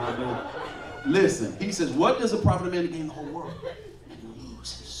people now. Listen, he says, what does it profit a man to gain the whole world and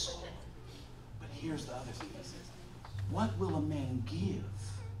lose his soul? But here's the other thing he says. What will a man give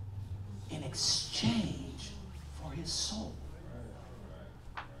in exchange for his soul?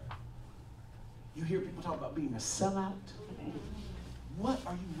 You hear people talk about being a sellout. What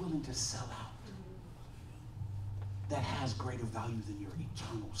are you willing to sell out? that has greater value than your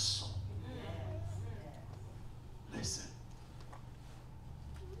eternal soul. Listen,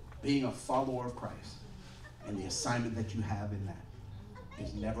 being a follower of Christ and the assignment that you have in that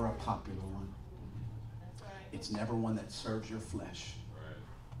is never a popular one. It's never one that serves your flesh,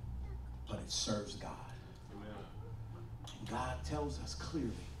 but it serves God. And God tells us clearly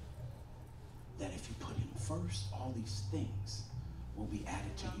that if you put him first, all these things will be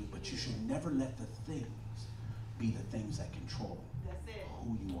added to you, but you should never let the things be the things that control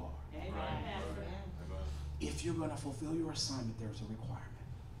who you are. If you're going to fulfill your assignment, there's a requirement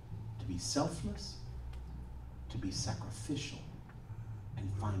to be selfless, to be sacrificial, and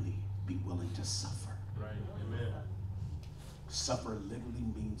finally be willing to suffer. Right. Amen. Suffer literally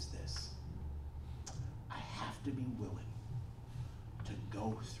means this: I have to be willing to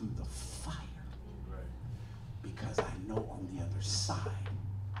go through the fire, because I know on the other side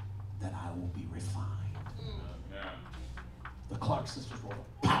that I will be refined. The Clark sisters wrote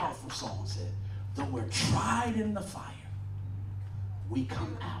a powerful song, said, though we're tried in the fire, we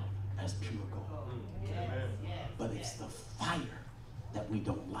come out as pure gold. But it's the fire that we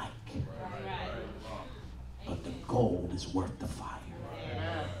don't like. But the gold is worth the fire.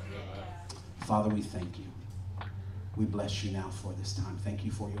 Father, we thank you. We bless you now for this time. Thank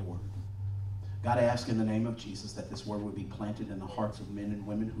you for your word. God, I ask in the name of Jesus that this word would be planted in the hearts of men and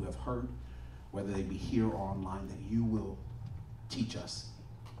women who have heard, whether they be here or online, that you will teach us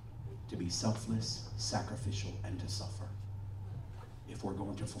to be selfless, sacrificial, and to suffer. If we're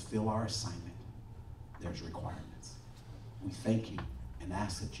going to fulfill our assignment, there's requirements. We thank you and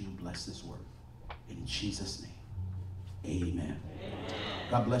ask that you bless this word. In Jesus' name, amen.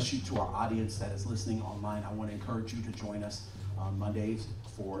 God bless you. To our audience that is listening online, I want to encourage you to join us on Mondays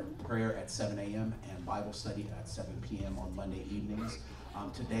for prayer at 7 a.m. and Bible study at 7 p.m. on Monday evenings.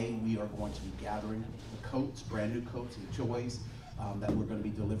 Today we are going to be gathering the coats, brand new coats and toys that we're going to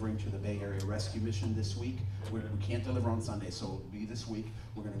be delivering to the Bay Area Rescue Mission this week. We can't deliver on Sunday, so it'll be this week.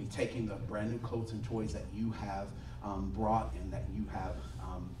 We're going to be taking the brand new coats and toys that you have brought and that you have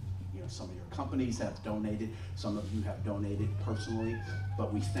some of your companies have donated, some of you have donated personally,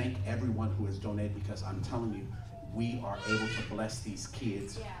 but we thank everyone who has donated, because I'm telling you, we are able to bless these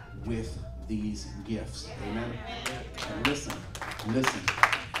kids with these gifts. Amen. And listen,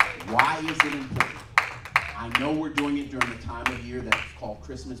 why is it important? I know we're doing it during the time of year that's called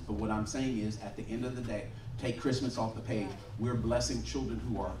Christmas, but what I'm saying is, at the end of the day, take Christmas off the page. We're blessing children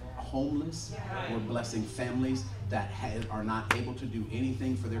who are homeless. We're blessing families that are not able to do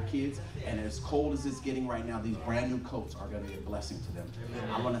anything for their kids. And as cold as it's getting right now, these brand new coats are going to be a blessing to them.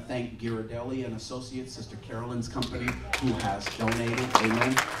 I want to thank Ghirardelli and Associates, Sister Carolyn's company, who has donated.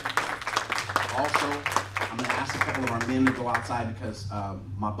 Amen. Also, I'm going to ask a couple of our men to go outside, because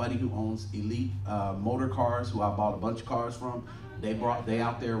my buddy who owns Elite Motor Cars, who I bought a bunch of cars from, they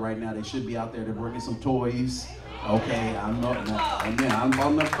out there right now. They should be out there. They're bringing some toys. Okay, amen. I'm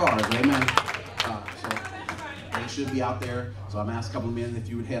bought enough cars. Amen. So they should be out there. So I'm asking a couple of men if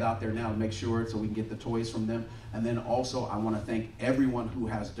you would head out there now to make sure, so we can get the toys from them. And then also, I want to thank everyone who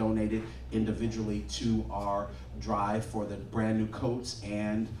has donated individually to our drive for the brand new coats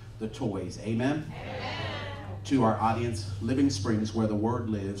and the toys. Amen. To our audience, Living Springs, where the word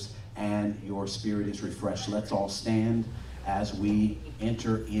lives and your spirit is refreshed. Let's all stand as we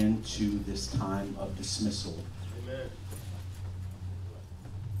enter into this time of dismissal. Amen.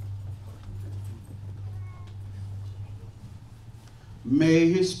 May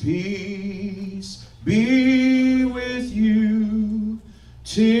his peace be with you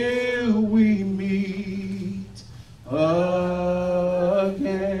till we meet again.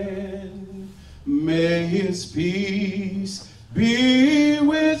 May his peace be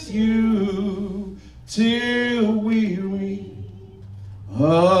with you till we meet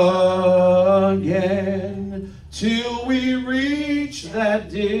again, till we reach that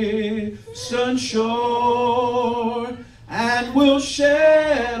distant shore, and we'll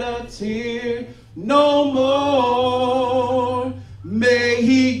shed a tear no more. May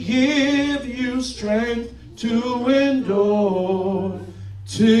he give you strength to endure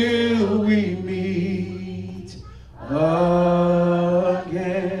till we meet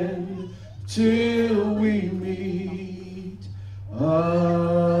again, till we meet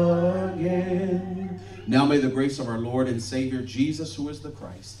again. Now may the grace of our Lord and Savior Jesus, who is the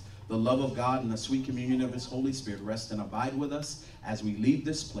Christ, the love of God, and the sweet communion of his Holy Spirit rest and abide with us as we leave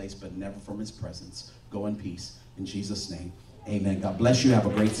this place, but never from his presence. Go in peace. In Jesus' name, amen. God bless you. Have a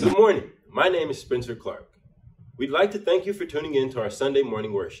great Sunday. Good morning. My name is Spencer Clark. We'd like to thank you for tuning in to our Sunday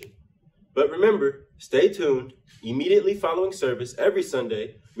morning worship. But remember, stay tuned. Immediately following service every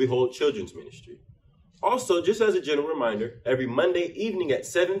Sunday, we hold children's ministry. Also, just as a general reminder, every Monday evening at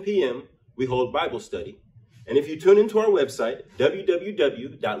 7 p.m., we hold Bible study. And if you tune into our website,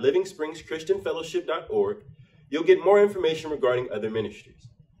 www.livingspringschristianfellowship.org, you'll get more information regarding other ministries.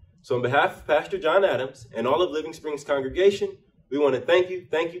 So on behalf of Pastor John Adams and all of Living Springs congregation, we want to thank you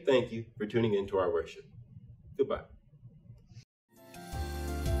for tuning into our worship. Goodbye.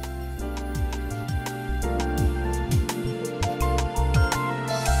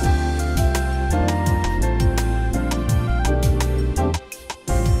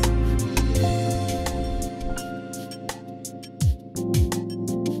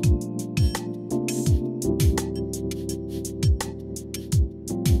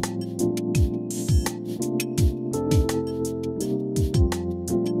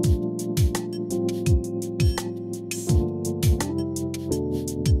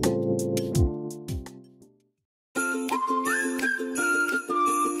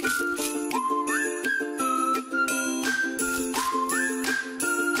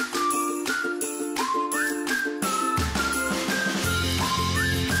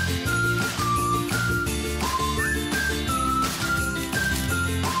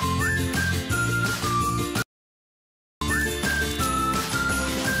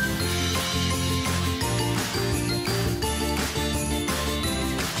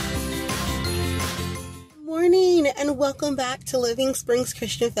 And welcome back to Living Springs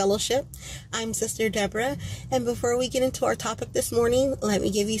Christian Fellowship. I'm Sister Deborah, and before we get into our topic this morning, let me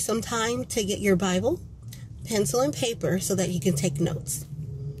give you some time to get your Bible, pencil, and paper so that you can take notes.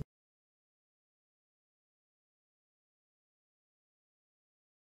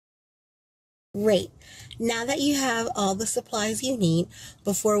 Great. Now that you have all the supplies you need,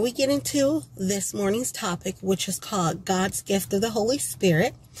 before we get into this morning's topic, which is called God's Gift of the Holy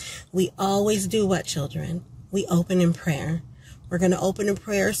Spirit, we always do what, children? We open in prayer. We're going to open in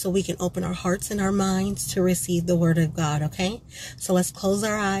prayer so we can open our hearts and our minds to receive the Word of God, okay? So let's close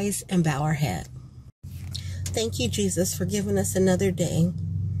our eyes and bow our head. Thank you, Jesus, for giving us another day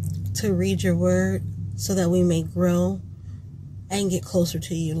to read your Word so that we may grow and get closer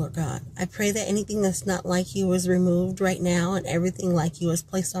to you, Lord God. I pray that anything that's not like you is removed right now and everything like you is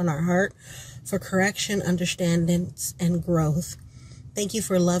placed on our heart for correction, understanding, and growth. Thank you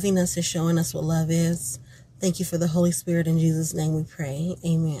for loving us and showing us what love is. Thank you for the Holy Spirit. In Jesus' name we pray.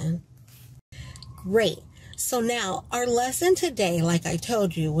 Amen. Great. So now our lesson today, like I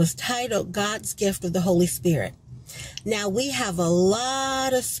told you, was titled God's Gift of the Holy Spirit. Now we have a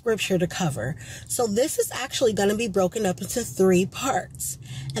lot of scripture to cover. So this is actually going to be broken up into 3 parts.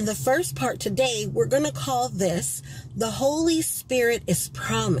 And the first part today, we're going to call this, The Holy Spirit is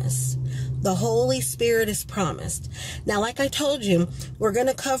Promised. The Holy Spirit is promised. Now, like I told you, we're going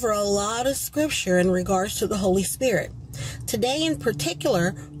to cover a lot of scripture in regards to the Holy Spirit. Today in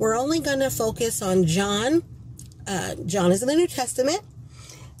particular, we're only going to focus on John. John is in the New Testament,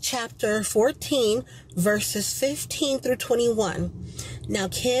 chapter 14, verses 15 through 21. Now,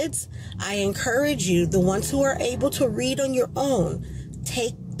 kids, I encourage you, the ones who are able to read on your own,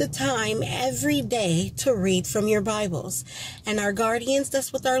 take the time every day to read from your Bibles. And our guardians,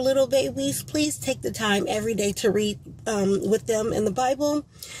 that's with our little babies, please take the time every day to read with them in the Bible.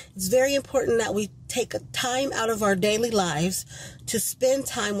 It's very important that we take a time out of our daily lives to spend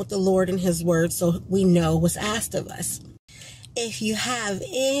time with the Lord and His Word so we know what's asked of us. If you have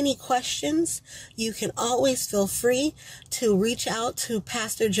any questions, you can always feel free to reach out to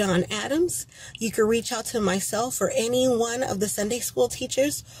Pastor John Adams. You can reach out to myself or any one of the Sunday school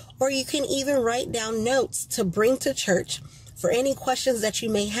teachers, or you can even write down notes to bring to church for any questions that you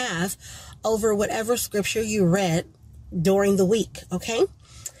may have over whatever scripture you read during the week, okay?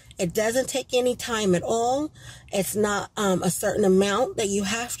 It doesn't take any time at all. It's not a certain amount that you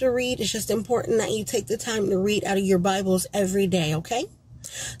have to read. It's just important that you take the time to read out of your Bibles every day, okay?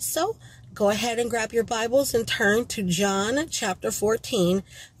 So go ahead and grab your Bibles and turn to John chapter 14.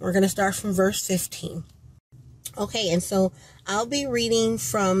 We're going to start from verse 15. Okay, and so I'll be reading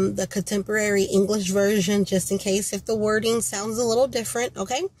from the Contemporary English Version just in case if the wording sounds a little different,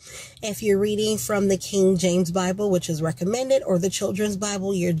 okay? If you're reading from the King James Bible, which is recommended, or the Children's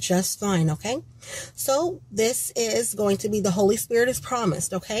Bible, you're just fine, okay? So this is going to be the Holy Spirit is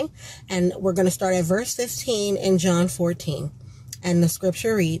promised, okay? And we're going to start at verse 15 in John 14. And the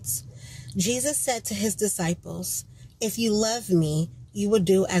scripture reads, Jesus said to his disciples, "If you love me, you will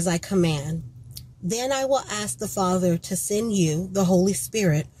do as I command. Then I will ask the Father to send you the Holy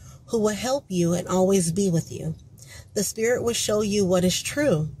Spirit, who will help you and always be with you. The Spirit will show you what is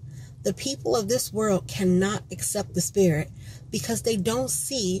true. The people of this world cannot accept the Spirit because they don't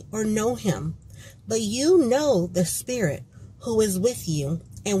see or know him. But you know the Spirit, who is with you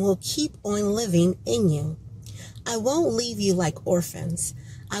and will keep on living in you. I won't leave you like orphans.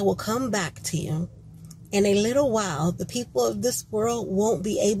 I will come back to you. In a little while, the people of this world won't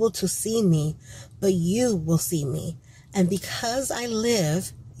be able to see me, but you will see me. And because I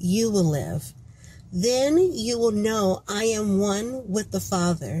live, you will live. Then you will know I am one with the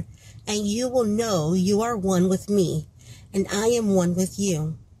Father, and you will know you are one with me, and I am one with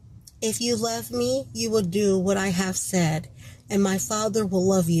you. If you love me, you will do what I have said, and my Father will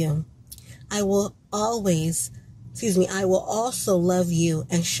love you. I will also love you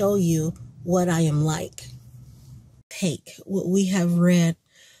and show you what I am like. Take what we have read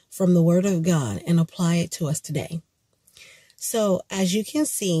from the Word of God and apply it to us today. So, as you can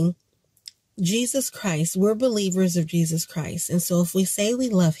see, Jesus Christ, we're believers of Jesus Christ. And so if we say we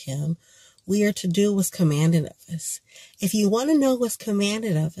love him, we are to do what's commanded of us. If you want to know what's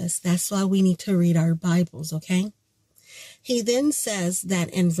commanded of us, that's why we need to read our Bibles, okay? He then says that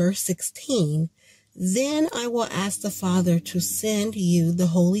in verse 16, then I will ask the Father to send you the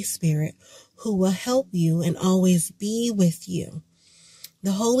Holy Spirit who will help you and always be with you.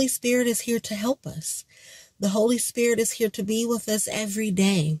 The Holy Spirit is here to help us. The Holy Spirit is here to be with us every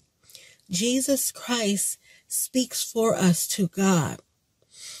day. Jesus Christ speaks for us to God.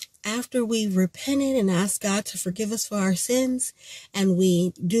 After we've repented and asked God to forgive us for our sins, and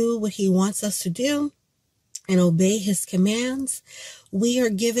we do what he wants us to do and obey his commands, we are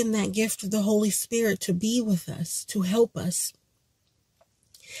given that gift of the Holy Spirit to be with us, to help us.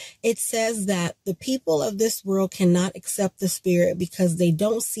 It says that the people of this world cannot accept the Spirit because they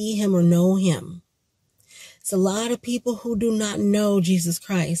don't see him or know him. It's a lot of people who do not know Jesus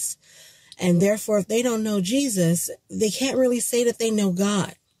Christ. And therefore, if they don't know Jesus, they can't really say that they know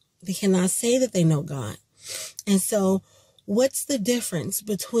God. They cannot say that they know God. And so what's the difference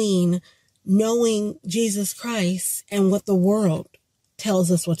between knowing Jesus Christ and what the world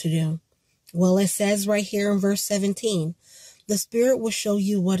tells us what to do? Well, it says right here in verse 17, the Spirit will show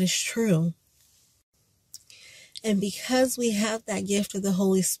you what is true. And because we have that gift of the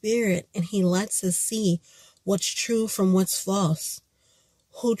Holy Spirit and he lets us see what's true from what's false,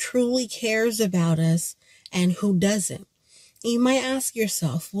 who truly cares about us and who doesn't. You might ask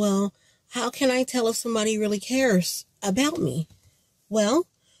yourself, well, how can I tell if somebody really cares about me? Well,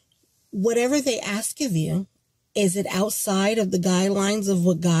 whatever they ask of you, is it outside of the guidelines of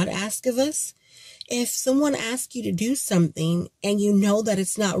what God asks of us? If someone asks you to do something and you know that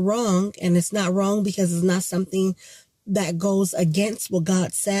it's not wrong, and it's not wrong because it's not something that goes against what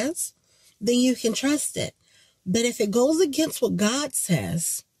God says, then you can trust it. But if it goes against what God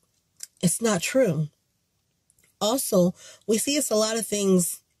says, it's not true. Also, we see it's a lot of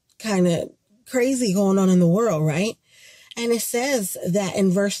things kind of crazy going on in the world, right? And it says that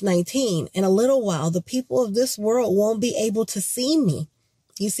in verse 19, in a little while, the people of this world won't be able to see me.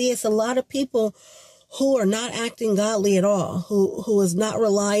 You see, it's a lot of people who are not acting godly at all, who is not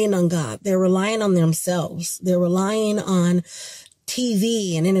relying on God. They're relying on themselves. They're relying on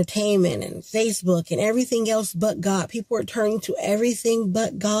TV and entertainment and Facebook and everything else but God. People are turning to everything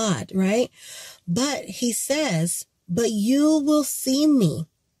but God, right? But he says, but you will see me.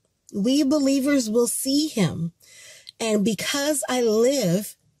 We believers will see him. And because I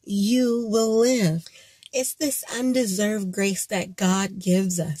live, you will live. It's this undeserved grace that God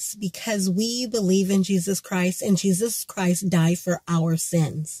gives us because we believe in Jesus Christ and Jesus Christ died for our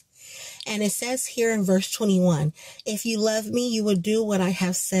sins. And it says here in verse 21, if you love me, you will do what I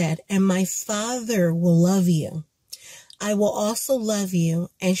have said, and my Father will love you. I will also love you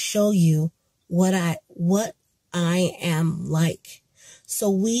and show you what I am like. So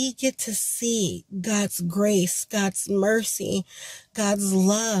we get to see God's grace, God's mercy, God's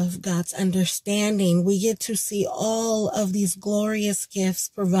love, God's understanding. We get to see all of these glorious gifts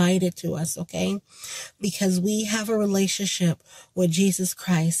provided to us, okay? Because we have a relationship with Jesus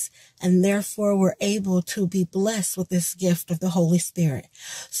Christ, and therefore we're able to be blessed with this gift of the Holy Spirit.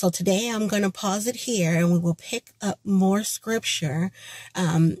 So today I'm going to pause it here, and we will pick up more scripture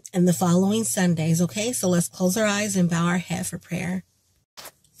in the following Sundays, okay? So let's close our eyes and bow our head for prayer.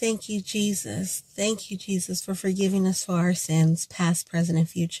 Thank you, Jesus. Thank you, Jesus, for forgiving us for our sins, past, present, and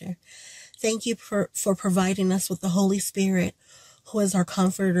future. Thank you for providing us with the Holy Spirit, who is our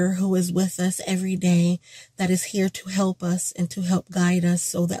comforter, who is with us every day, that is here to help us and to help guide us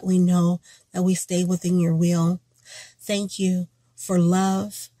so that we know that we stay within your will. Thank you for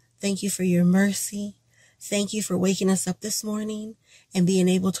love. Thank you for your mercy. Thank you for waking us up this morning and being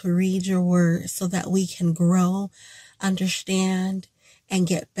able to read your word so that we can grow, understand, and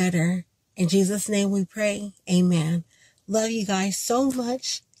get better. In Jesus' name we pray. Amen. Love you guys so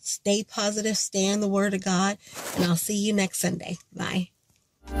much. Stay positive, stay in the Word of God, and I'll see you next Sunday. Bye.